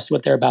actually trust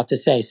what they're about to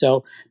say.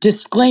 So,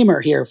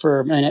 disclaimer here for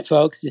a minute,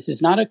 folks. This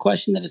is not a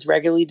question that is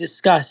regularly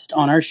discussed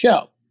on our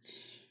show.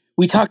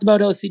 We talked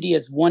about OCD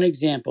as one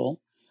example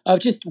of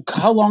just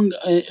how long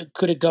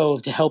could it go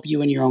to help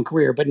you in your own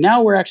career. But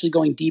now we're actually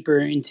going deeper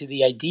into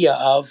the idea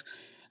of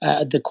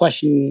the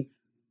question,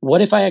 what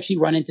if I actually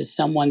run into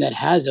someone that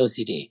has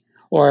OCD?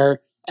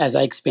 Or as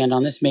I expand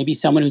on this, maybe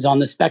someone who's on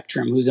the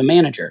spectrum, who's a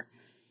manager.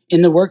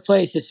 In the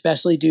workplace,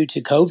 especially due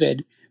to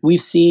COVID, we've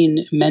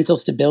seen mental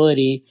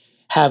stability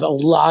have a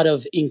lot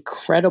of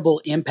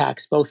incredible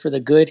impacts, both for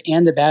the good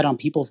and the bad, on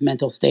people's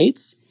mental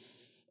states.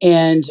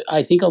 And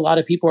I think a lot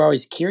of people are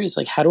always curious,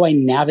 like, how do I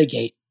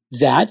navigate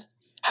that?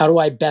 How do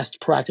I best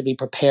proactively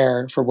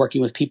prepare for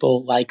working with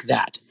people like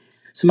that?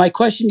 So my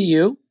question to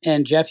you,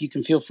 and Jeff, you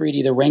can feel free to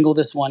either wrangle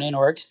this one in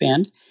or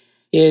expand,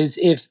 is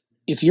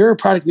if you're a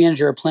product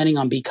manager or planning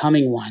on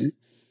becoming one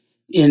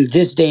in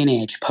this day and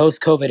age,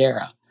 post-COVID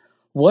era,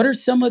 what are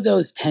some of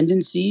those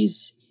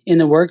tendencies in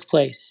the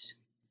workplace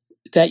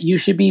that you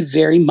should be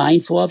very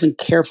mindful of and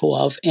careful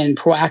of and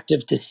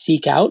proactive to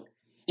seek out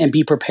and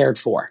be prepared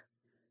for?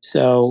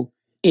 So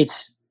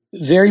it's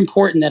very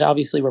important that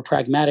obviously we're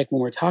pragmatic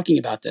when we're talking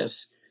about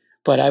this,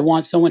 but I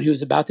want someone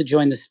who's about to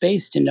join the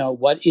space to know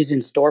what is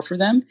in store for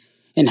them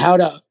and how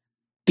to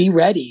be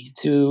ready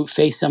to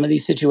face some of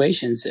these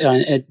situations,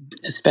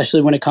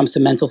 especially when it comes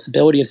to mental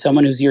stability of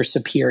someone who's your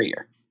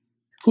superior.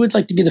 Who would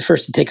like to be the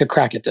first to take a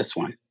crack at this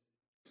one?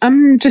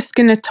 I'm just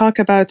going to talk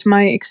about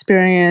my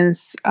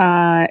experience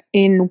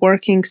in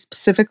working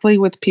specifically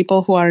with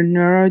people who are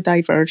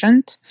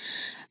neurodivergent.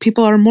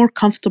 People are more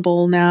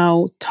comfortable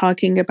now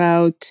talking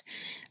about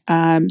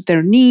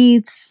their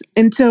needs.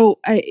 And so,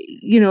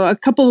 a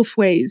couple of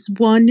ways.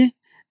 One,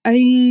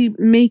 I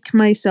make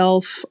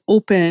myself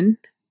open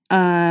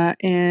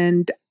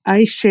and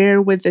I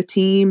share with the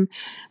team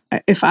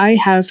if I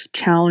have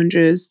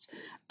challenges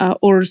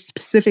or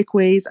specific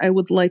ways I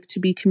would like to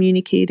be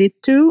communicated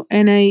to,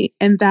 and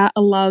that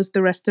allows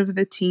the rest of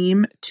the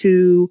team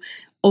to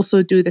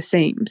also do the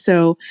same.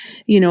 So,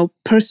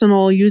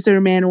 personal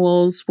user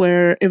manuals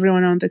where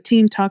everyone on the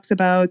team talks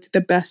about the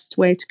best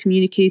way to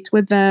communicate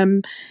with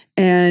them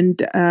and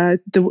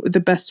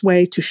the best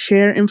way to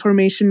share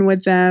information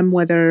with them,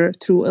 whether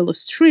through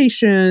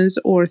illustrations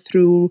or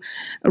through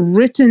a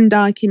written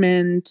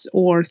document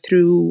or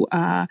through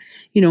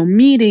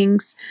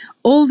meetings.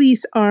 All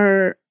these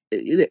are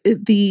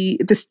the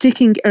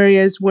sticking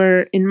areas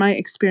where, in my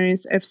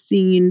experience, I've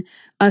seen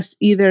us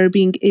either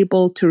being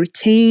able to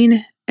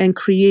retain and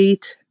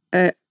create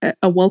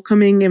a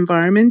welcoming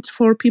environment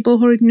for people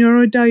who are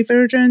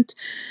neurodivergent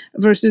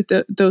versus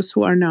those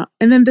who are not.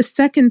 And then the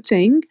second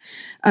thing,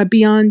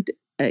 beyond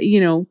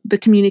the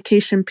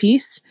communication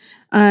piece,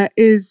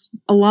 is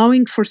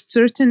allowing for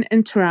certain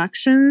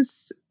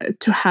interactions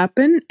to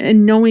happen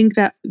and knowing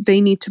that they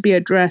need to be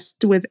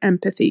addressed with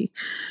empathy.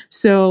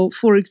 So,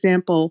 for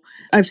example,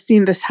 I've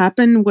seen this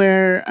happen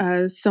where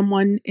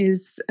someone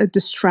is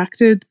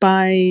distracted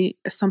by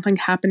something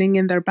happening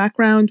in their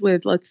background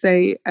with, let's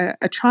say,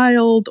 a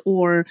child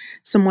or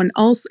someone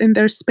else in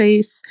their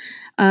space,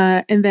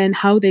 and then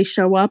how they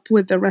show up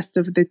with the rest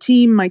of the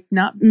team might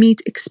not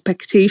meet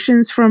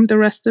expectations from the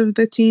rest of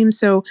the team.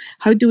 So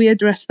how do we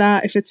address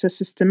that if it's a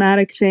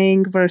systematic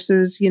thing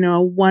versus, a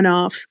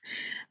one-off?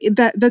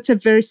 That's a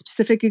very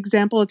specific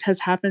example. It has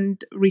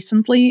happened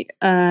recently,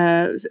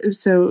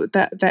 so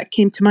that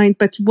came to mind.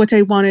 But what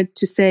I wanted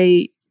to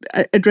say,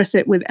 address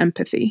it with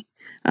empathy,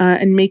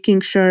 and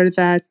making sure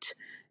that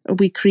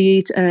we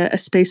create a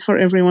space for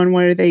everyone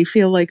where they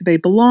feel like they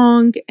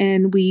belong,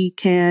 and we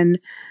can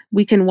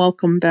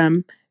welcome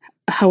them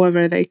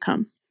however they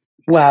come.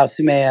 Wow,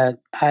 Sumaya,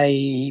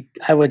 I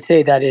would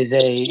say that is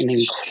an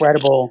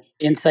incredible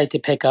insight to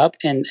pick up.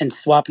 And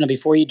Swapna,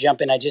 before you jump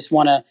in, I just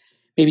want to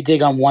maybe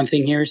dig on one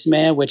thing here,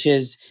 Sumaya, which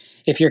is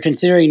if you're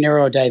considering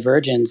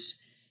neurodivergence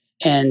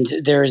and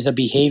there is a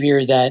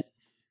behavior that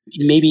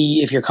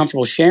maybe if you're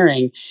comfortable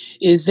sharing,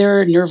 is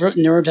there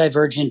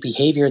neurodivergent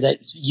behavior that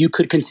you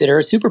could consider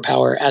a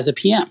superpower as a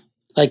PM?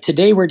 Like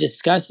today, we're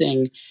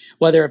discussing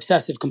whether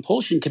obsessive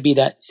compulsion could be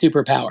that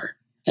superpower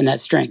and that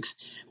strength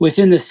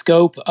within the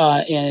scope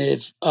of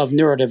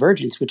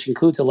neurodivergence, which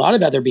includes a lot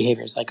of other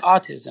behaviors like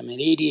autism and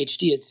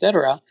ADHD, et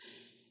cetera.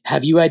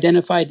 Have you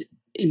identified,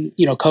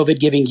 COVID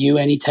giving you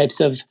any types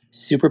of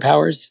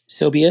superpowers,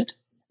 so be it,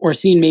 or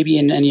seen maybe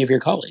in any of your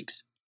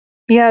colleagues?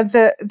 Yeah,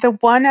 the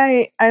one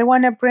I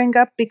want to bring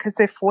up because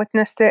I've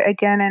witnessed it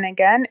again and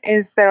again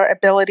is their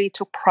ability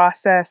to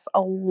process a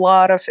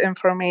lot of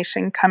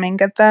information coming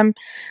at them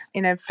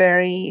in a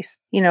very,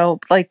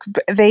 like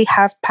they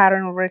have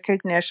pattern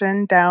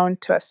recognition down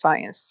to a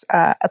science.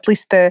 At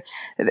least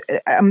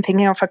I'm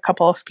thinking of a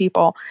couple of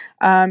people.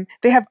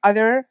 They have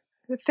other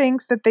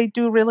things that they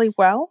do really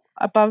well,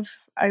 above,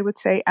 I would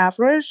say,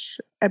 average.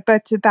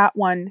 But that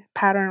one,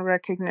 pattern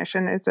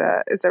recognition, is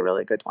a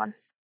really good one.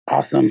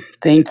 Awesome.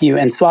 Thank you.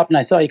 And Swapna,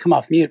 I saw you come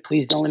off mute.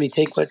 Please don't let me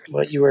take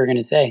what you were going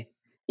to say.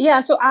 Yeah,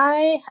 so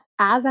I,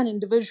 as an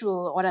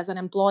individual or as an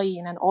employee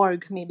in an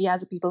org, maybe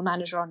as a people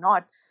manager or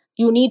not,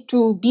 you need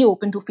to be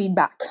open to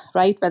feedback,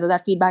 right? Whether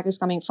that feedback is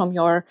coming from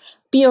your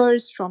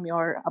peers, from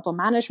your upper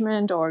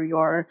management, or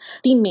your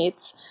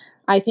teammates.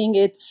 I think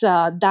it's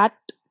that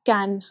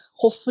can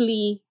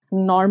hopefully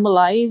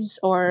normalize,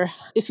 or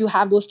if you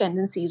have those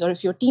tendencies, or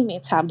if your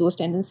teammates have those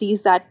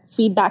tendencies, that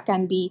feedback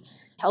can be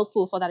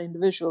helpful for that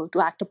individual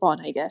to act upon,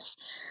 I guess.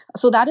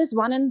 So that is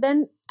one. And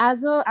then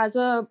as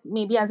a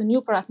maybe as a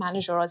new product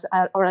manager,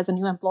 or as a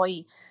new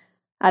employee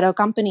at a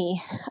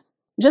company,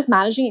 just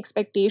managing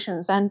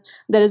expectations. And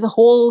there is a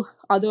whole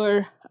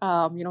other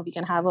we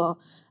can have a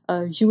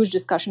huge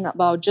discussion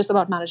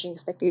about managing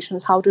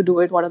expectations, how to do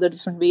it, what are the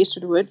different ways to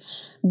do it.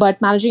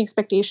 But managing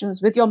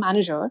expectations with your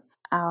manager,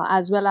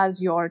 as well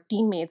as your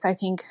teammates, I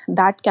think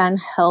that can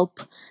help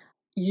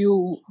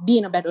you be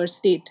in a better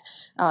state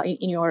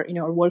in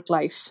your work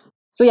life.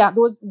 So yeah,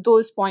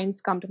 those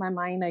points come to my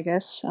mind, I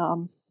guess,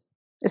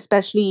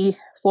 especially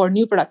for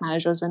new product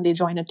managers when they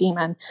join a team,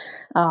 and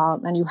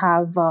you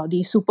have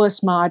the super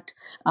smart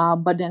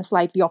but then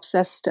slightly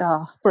obsessed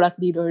product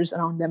leaders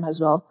around them as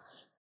well.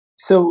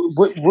 So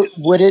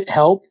would it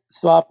help,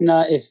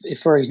 Swapna, if,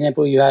 for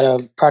example, you had a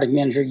product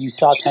manager, you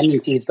saw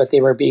tendencies, but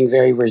they were being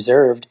very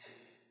reserved?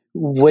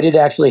 Would it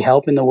actually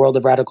help in the world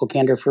of radical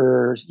candor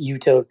for you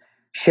to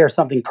share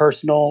something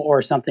personal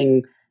or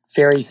something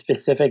very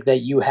specific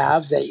that you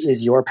have that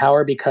is your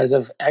power because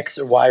of X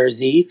or Y or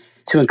Z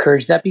to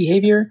encourage that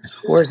behavior?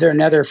 Or is there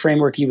another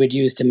framework you would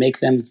use to make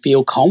them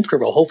feel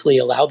comfortable, hopefully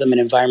allow them an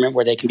environment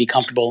where they can be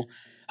comfortable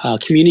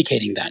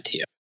communicating that to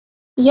you?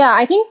 Yeah,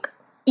 I think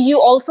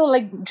you also,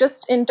 like,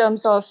 just in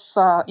terms of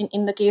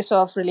in the case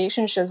of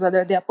relationships,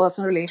 whether they are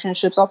personal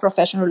relationships or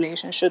professional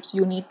relationships,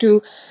 you need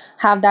to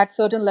have that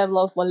certain level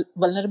of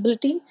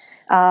vulnerability,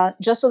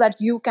 just so that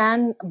you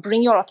can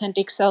bring your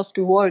authentic self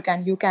to work,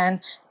 and you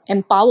can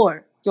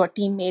empower your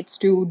teammates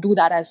to do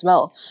that as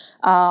well,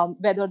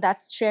 whether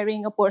that's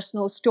sharing a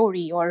personal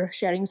story or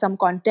sharing some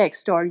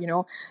context, or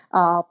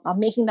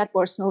making that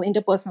personal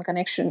interpersonal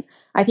connection.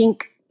 I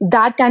think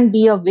that can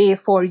be a way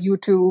for you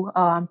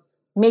to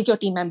make your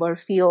team member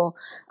feel,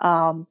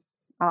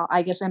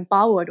 I guess,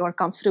 empowered or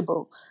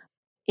comfortable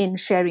in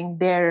sharing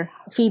their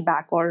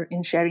feedback or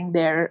in sharing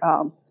their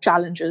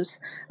challenges,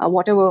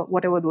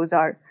 whatever those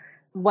are.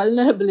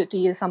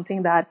 Vulnerability is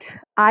something that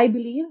I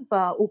believe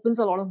opens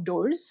a lot of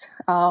doors,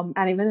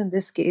 and even in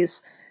this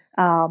case,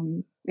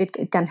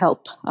 it can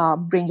help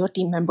bring your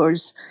team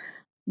members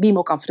be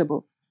more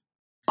comfortable.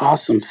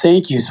 Awesome.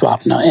 Thank you,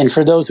 Swapna. And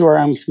for those who are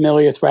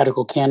unfamiliar with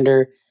Radical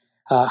Candor,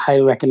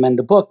 highly recommend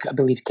the book. I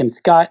believe Kim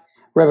Scott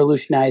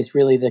revolutionized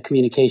really the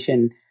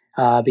communication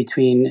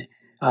between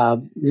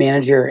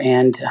manager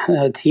and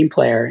team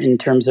player in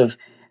terms of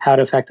how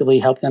to effectively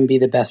help them be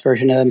the best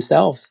version of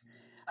themselves.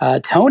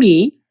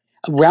 Tony,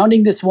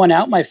 rounding this one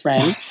out, my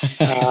friend,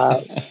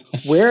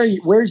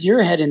 where's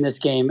your head in this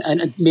game?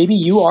 And maybe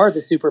you are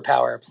the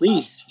superpower.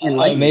 Please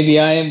enlighten me. Maybe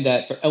I am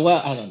that.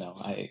 Well, I don't know.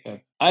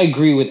 I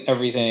agree with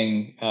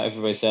everything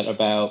everybody said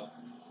about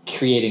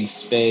creating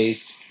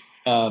space.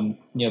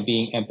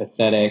 Being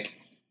empathetic.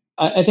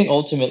 I think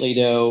ultimately,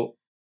 though,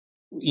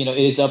 it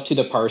is up to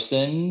the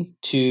person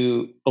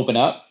to open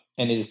up,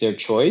 and it is their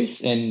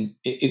choice, and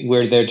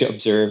we're there to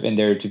observe and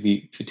there to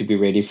be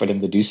ready for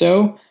them to do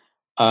so.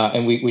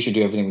 And we should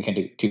do everything we can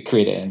do to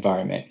create an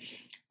environment.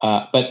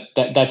 But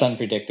that's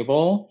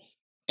unpredictable.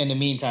 In the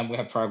meantime, we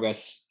have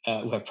progress,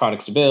 we have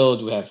products to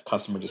build, we have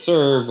customer to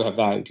serve, we have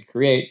value to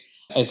create.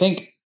 I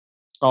think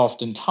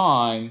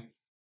oftentimes,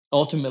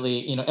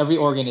 ultimately, every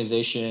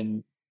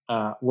organization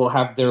will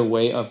have their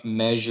way of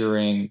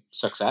measuring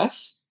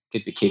success.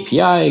 Could be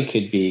KPI, it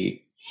could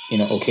be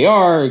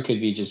OKR, it could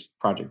be just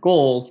project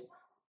goals.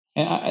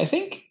 And I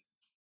think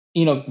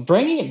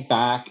bringing it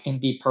back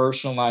and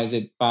depersonalize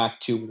it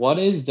back to what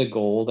is the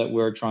goal that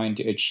we're trying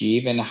to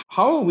achieve, and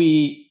how are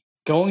we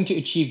going to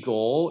achieve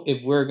goal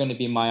if we're going to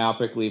be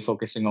myopically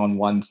focusing on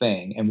one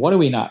thing, and what are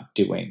we not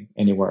doing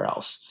anywhere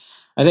else?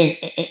 I think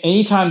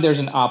anytime there's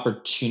an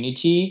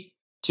opportunity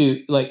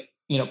to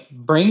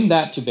bring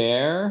that to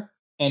bear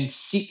and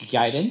seek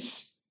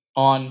guidance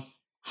on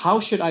how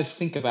should I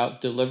think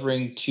about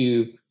delivering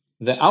to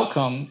the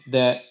outcome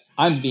that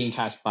I'm being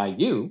tasked by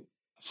you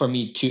for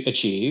me to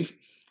achieve,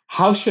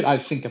 how should I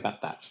think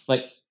about that?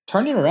 Like,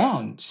 turn it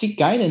around, seek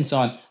guidance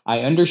on, I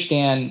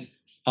understand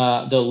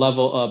the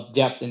level of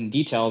depth and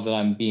detail that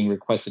I'm being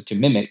requested to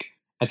mimic.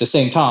 At the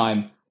same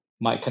time,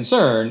 my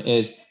concern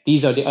is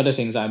these are the other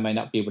things I might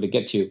not be able to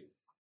get to.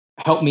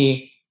 Help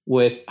me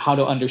with how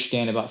to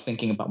understand about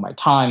thinking about my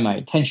time, my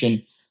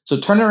attention. So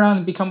turn it around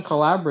and become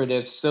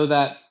collaborative, so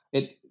that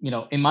it,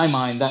 in my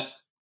mind, that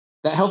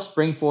helps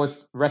bring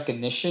forth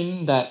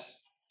recognition that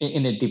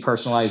in a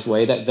depersonalized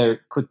way that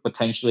there could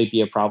potentially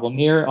be a problem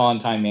here on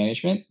time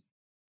management.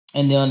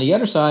 And then on the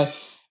other side,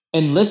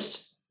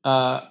 enlist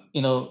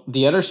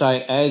the other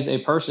side as a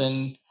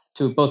person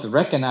to both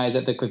recognize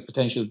that there could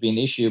potentially be an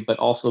issue, but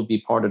also be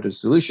part of the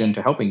solution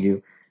to helping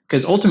you.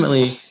 Because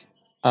ultimately,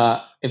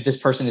 if this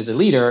person is a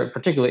leader,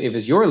 particularly if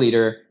it's your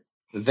leader,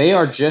 they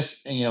are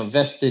just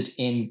vested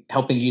in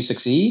helping you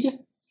succeed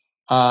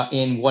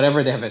in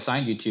whatever they have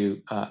assigned you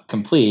to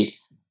complete,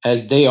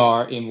 as they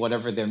are in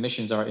whatever their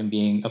missions are in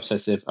being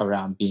obsessive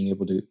around being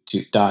able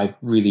to dive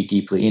really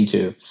deeply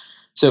into.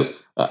 So,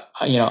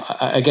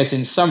 I guess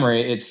in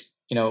summary, it's,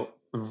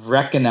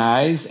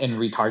 recognize and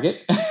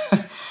retarget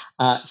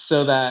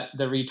so that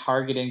the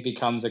retargeting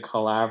becomes a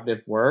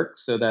collaborative work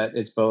so that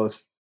it's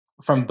both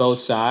from both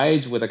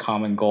sides with a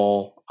common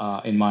goal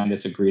in mind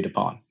that's agreed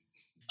upon.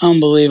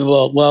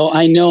 Unbelievable. Well,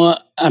 I know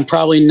I'm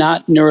probably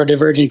not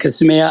neurodivergent because,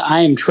 Sumaya,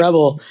 I am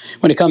trouble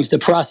when it comes to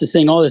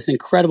processing all this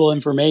incredible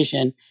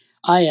information.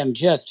 I am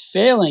just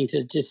failing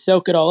to just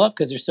soak it all up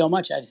because there's so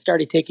much. I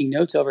started taking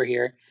notes over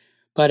here.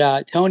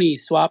 But Tony,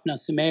 Swapna,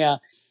 Sumaya,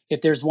 if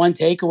there's one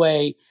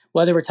takeaway,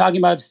 whether we're talking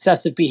about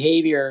obsessive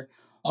behavior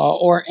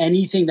or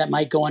anything that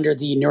might go under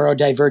the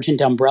neurodivergent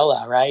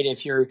umbrella, right?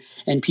 If you're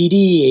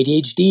NPD,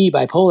 ADHD,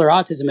 bipolar,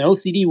 autism, and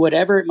OCD,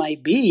 whatever it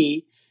might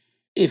be,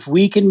 if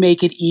we can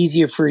make it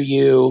easier for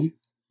you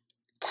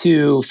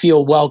to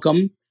feel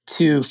welcome,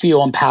 to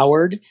feel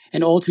empowered,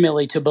 and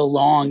ultimately to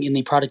belong in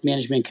the product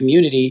management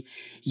community,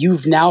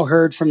 you've now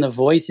heard from the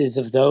voices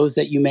of those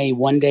that you may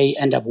one day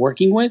end up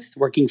working with,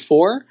 working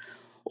for,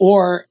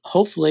 or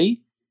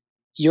hopefully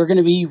you're going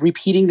to be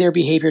repeating their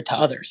behavior to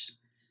others.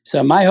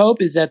 So my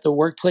hope is that the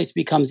workplace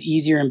becomes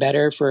easier and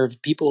better for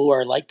people who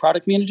are like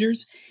product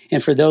managers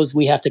and for those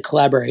we have to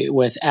collaborate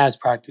with as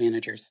product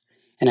managers.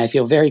 And I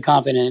feel very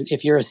confident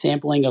if you're a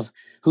sampling of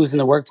who's in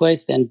the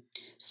workplace, then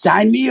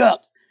sign me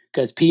up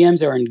because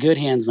PMs are in good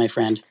hands, my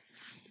friend.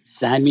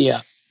 Sign me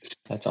up.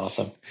 That's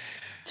awesome.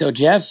 So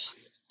Jeff,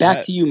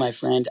 back to you, my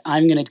friend.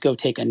 I'm going to go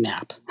take a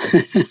nap.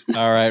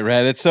 All right,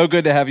 Red. It's so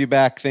good to have you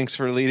back. Thanks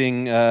for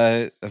leading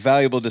a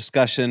valuable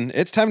discussion.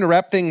 It's time to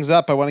wrap things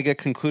up. I want to get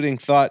concluding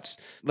thoughts.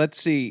 Let's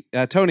see.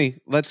 Tony,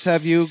 let's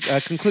have you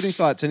concluding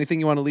thoughts. Anything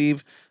you want to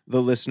leave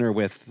the listener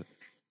with?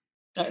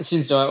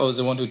 Since I was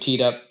the one who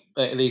teed up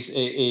at least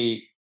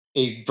a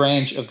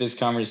branch of this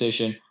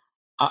conversation,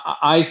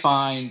 I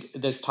find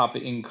this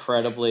topic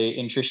incredibly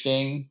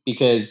interesting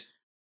because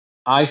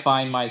I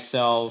find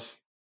myself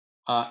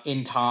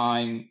in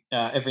time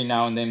every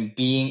now and then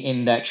being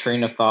in that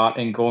train of thought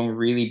and going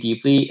really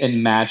deeply,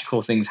 and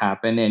magical things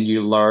happen and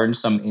you learn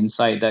some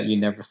insight that you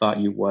never thought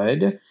you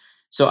would.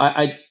 So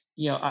I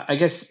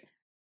guess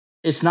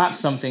it's not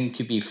something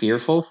to be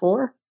fearful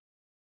for.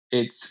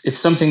 It's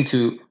something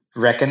to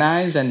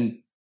recognize and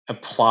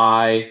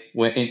apply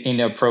in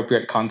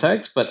appropriate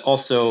context, but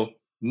also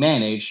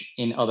manage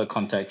in other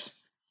contexts.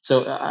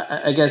 So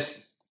I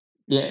guess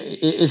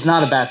it's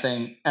not a bad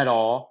thing at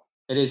all.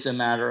 It is a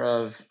matter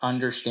of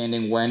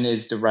understanding when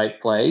is the right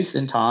place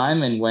and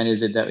time, and when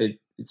is it that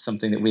it's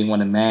something that we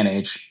want to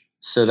manage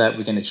so that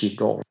we can achieve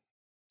goals.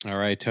 All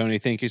right, Tony,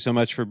 thank you so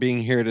much for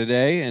being here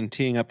today and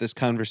teeing up this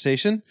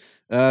conversation.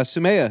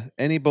 Sumaya,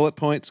 any bullet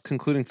points,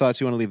 concluding thoughts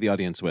you want to leave the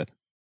audience with?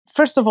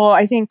 First of all,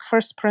 I think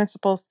first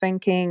principles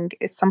thinking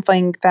is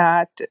something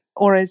that,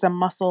 or is a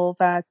muscle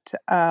that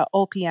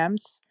all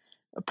PMs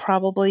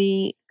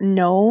probably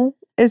know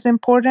is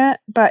important.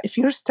 But if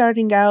you're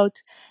starting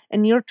out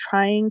and you're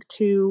trying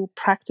to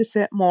practice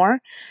it more,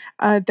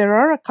 there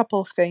are a couple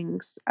of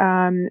things.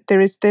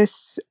 There is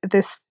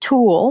this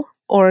tool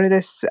or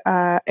this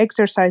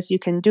exercise you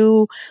can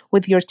do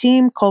with your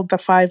team called the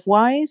 5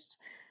 whys.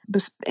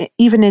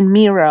 Even in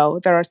Miro,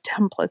 there are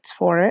templates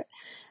for it.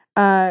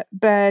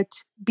 But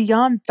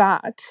beyond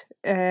that,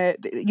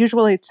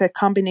 usually it's a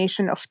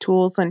combination of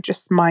tools and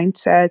just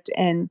mindset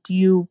and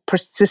you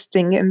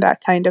persisting in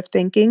that kind of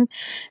thinking.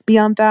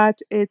 Beyond that,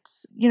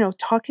 it's,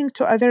 talking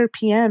to other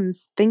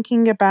PMs,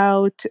 thinking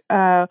about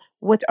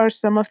what are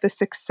some of the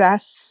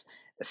success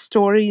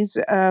stories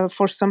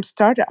for some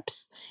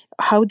startups.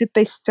 How did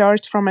they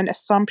start from an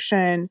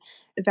assumption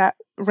that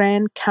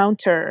ran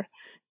counter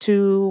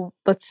to,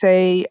 let's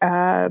say,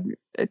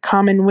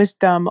 common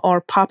wisdom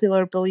or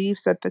popular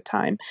beliefs at the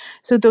time.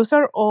 So those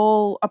are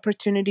all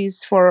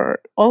opportunities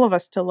for all of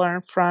us to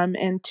learn from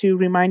and to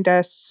remind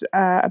us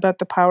about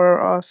the power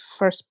of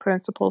first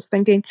principles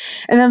thinking.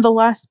 And then the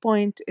last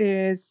point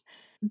is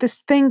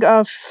this thing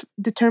of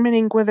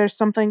determining whether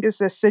something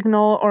is a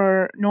signal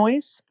or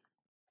noise.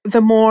 The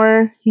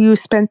more you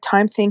spend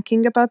time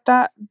thinking about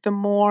that, the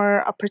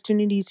more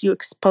opportunities you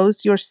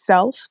expose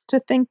yourself to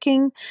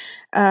thinking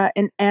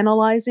and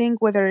analyzing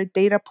whether a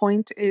data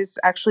point is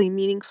actually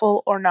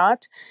meaningful or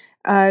not,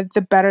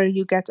 the better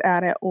you get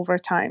at it over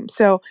time.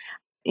 So,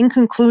 in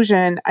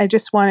conclusion, I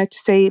just wanted to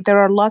say there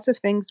are lots of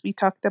things we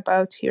talked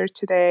about here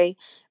today,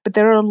 but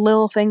there are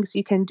little things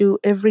you can do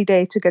every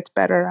day to get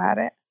better at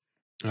it.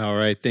 All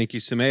right. Thank you,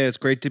 Sumaya. It's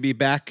great to be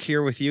back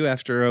here with you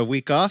after a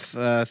week off.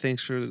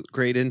 Thanks for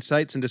great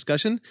insights and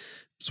discussion.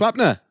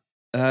 Swapna,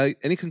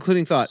 any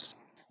concluding thoughts?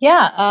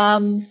 Yeah.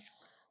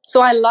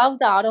 So I love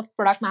the art of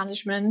product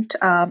management.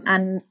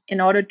 And in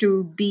order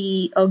to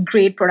be a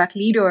great product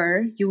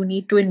leader, you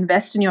need to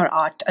invest in your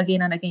art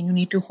again and again. You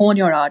need to hone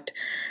your art.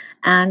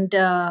 And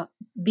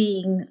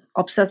being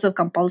obsessive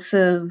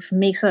compulsive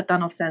makes a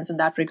ton of sense in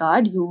that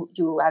regard.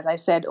 You, as I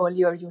said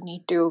earlier, you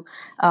need to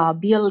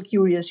be a little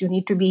curious. You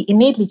need to be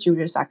innately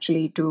curious,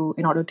 actually, to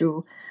in order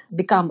to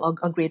become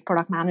a great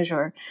product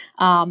manager.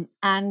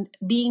 And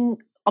being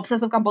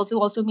obsessive compulsive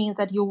also means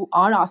that you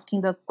are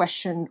asking the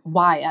question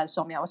why, as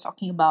Soumya was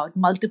talking about,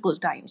 multiple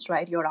times,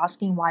 right? You're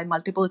asking why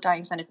multiple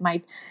times, and it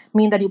might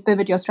mean that you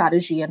pivot your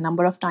strategy a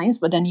number of times,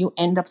 but then you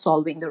end up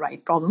solving the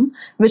right problem,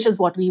 which is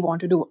what we want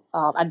to do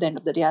at the end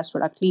of the day as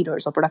product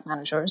leaders or product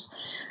managers.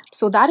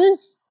 So that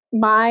is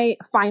my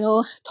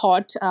final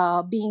thought.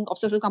 Being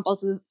obsessive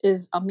compulsive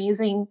is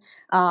amazing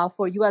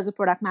for you as a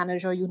product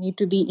manager. You need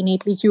to be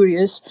innately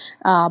curious,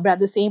 but at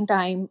the same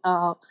time,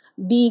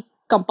 be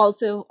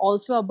compulsive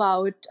also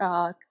about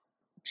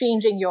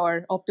changing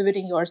your or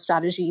pivoting your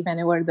strategy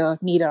whenever the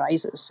need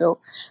arises. So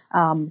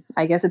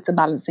I guess it's a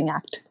balancing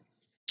act.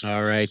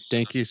 All right.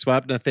 Thank you,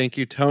 Swapna. Thank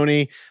you,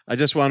 Tony. I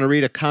just want to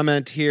read a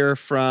comment here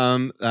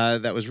from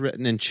that was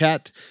written in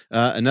chat.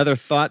 Another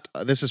thought.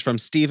 This is from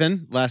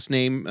Stephen, last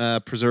name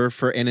preserved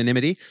for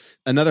anonymity.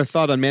 Another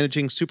thought on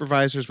managing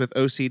supervisors with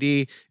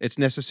OCD. It's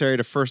necessary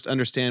to first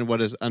understand what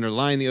is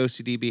underlying the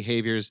OCD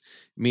behaviors,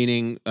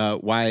 meaning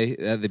why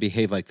they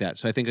behave like that.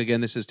 So I think,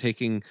 again, this is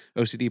taking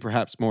OCD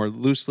perhaps more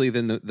loosely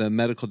than the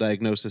medical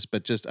diagnosis,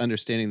 but just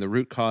understanding the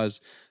root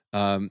cause.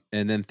 And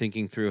then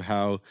thinking through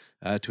how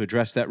to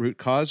address that root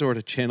cause or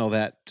to channel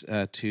that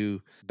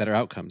to better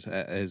outcomes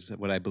is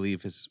what I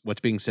believe is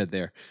what's being said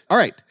there. All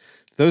right.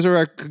 Those are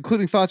our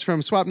concluding thoughts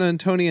from Swapna and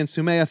Tony and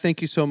Soumya.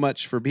 Thank you so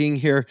much for being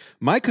here.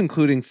 My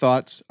concluding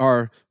thoughts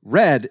are,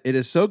 Red, it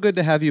is so good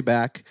to have you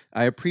back.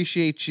 I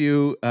appreciate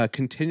you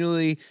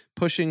continually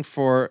pushing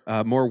for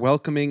a more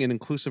welcoming and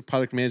inclusive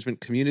product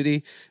management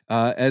community.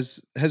 As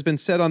has been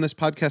said on this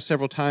podcast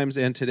several times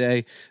and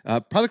today,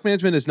 product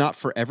management is not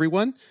for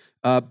everyone.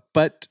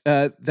 But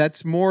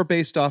that's more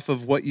based off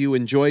of what you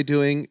enjoy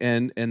doing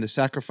and the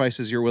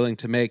sacrifices you're willing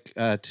to make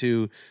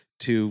to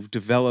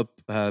develop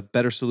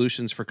better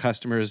solutions for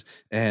customers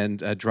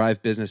and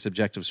drive business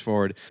objectives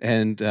forward.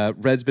 And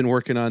Red's been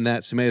working on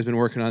that. Soumya's been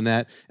working on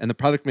that. And the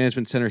Product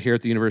Management Center here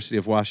at the University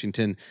of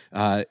Washington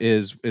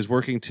is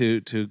working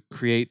to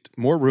create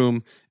more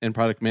room in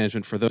product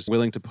management for those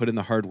willing to put in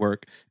the hard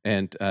work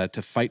and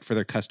to fight for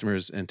their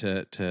customers and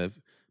to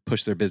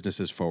push their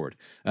businesses forward.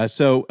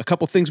 So a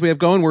couple things we have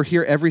going. We're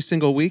here every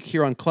single week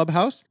here on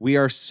Clubhouse. We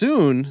are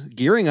soon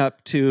gearing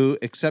up to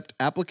accept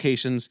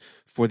applications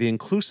for the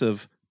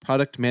Inclusive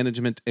Product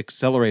Management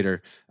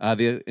Accelerator.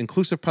 The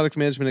Inclusive Product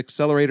Management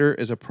Accelerator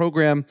is a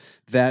program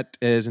that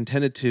is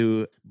intended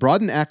to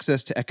broaden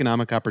access to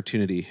economic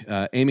opportunity,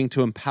 aiming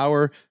to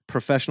empower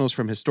professionals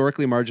from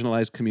historically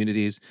marginalized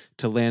communities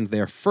to land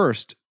their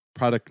first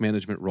product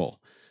management role.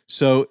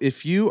 So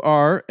if you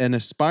are an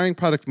aspiring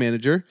product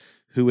manager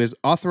who is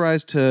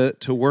authorized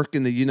to work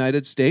in the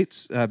United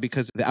States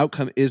because the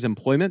outcome is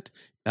employment,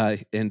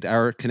 and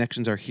our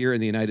connections are here in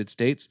the United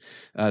States.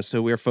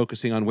 So we're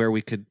focusing on where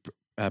we could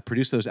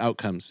produce those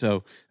outcomes.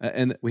 So,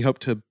 and we hope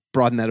to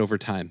broaden that over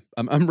time.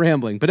 I'm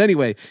rambling. But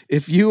anyway,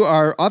 if you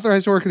are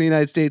authorized to work in the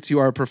United States, you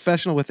are a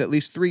professional with at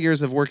least 3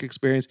 years of work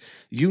experience,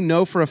 you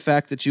know for a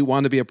fact that you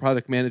want to be a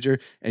product manager,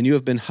 and you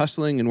have been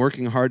hustling and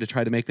working hard to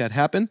try to make that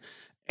happen,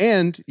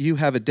 and you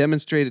have a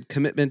demonstrated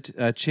commitment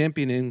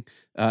championing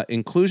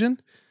inclusion,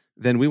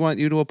 then we want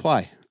you to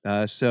apply.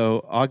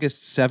 So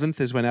August 7th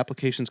is when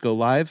applications go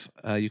live.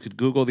 You could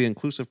Google the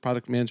Inclusive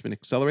Product Management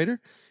Accelerator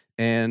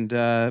and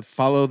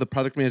follow the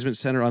Product Management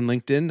Center on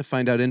LinkedIn to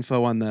find out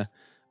info on the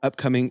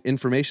upcoming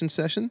information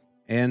session.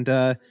 And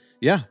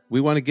yeah,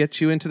 we want to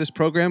get you into this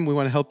program. We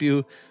want to help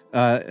you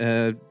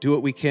do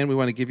what we can. We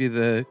want to give you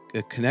the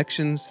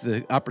connections,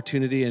 the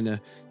opportunity, and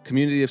a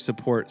community of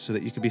support so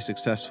that you can be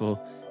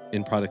successful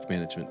in product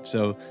management.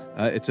 So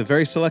it's a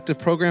very selective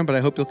program, but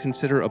I hope you'll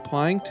consider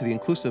applying to the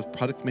Inclusive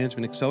Product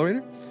Management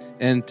Accelerator.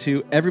 And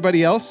to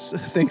everybody else,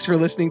 thanks for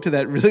listening to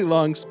that really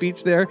long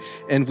speech there.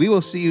 And we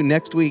will see you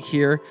next week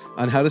here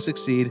on How to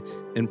Succeed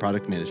in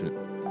Product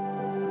Management.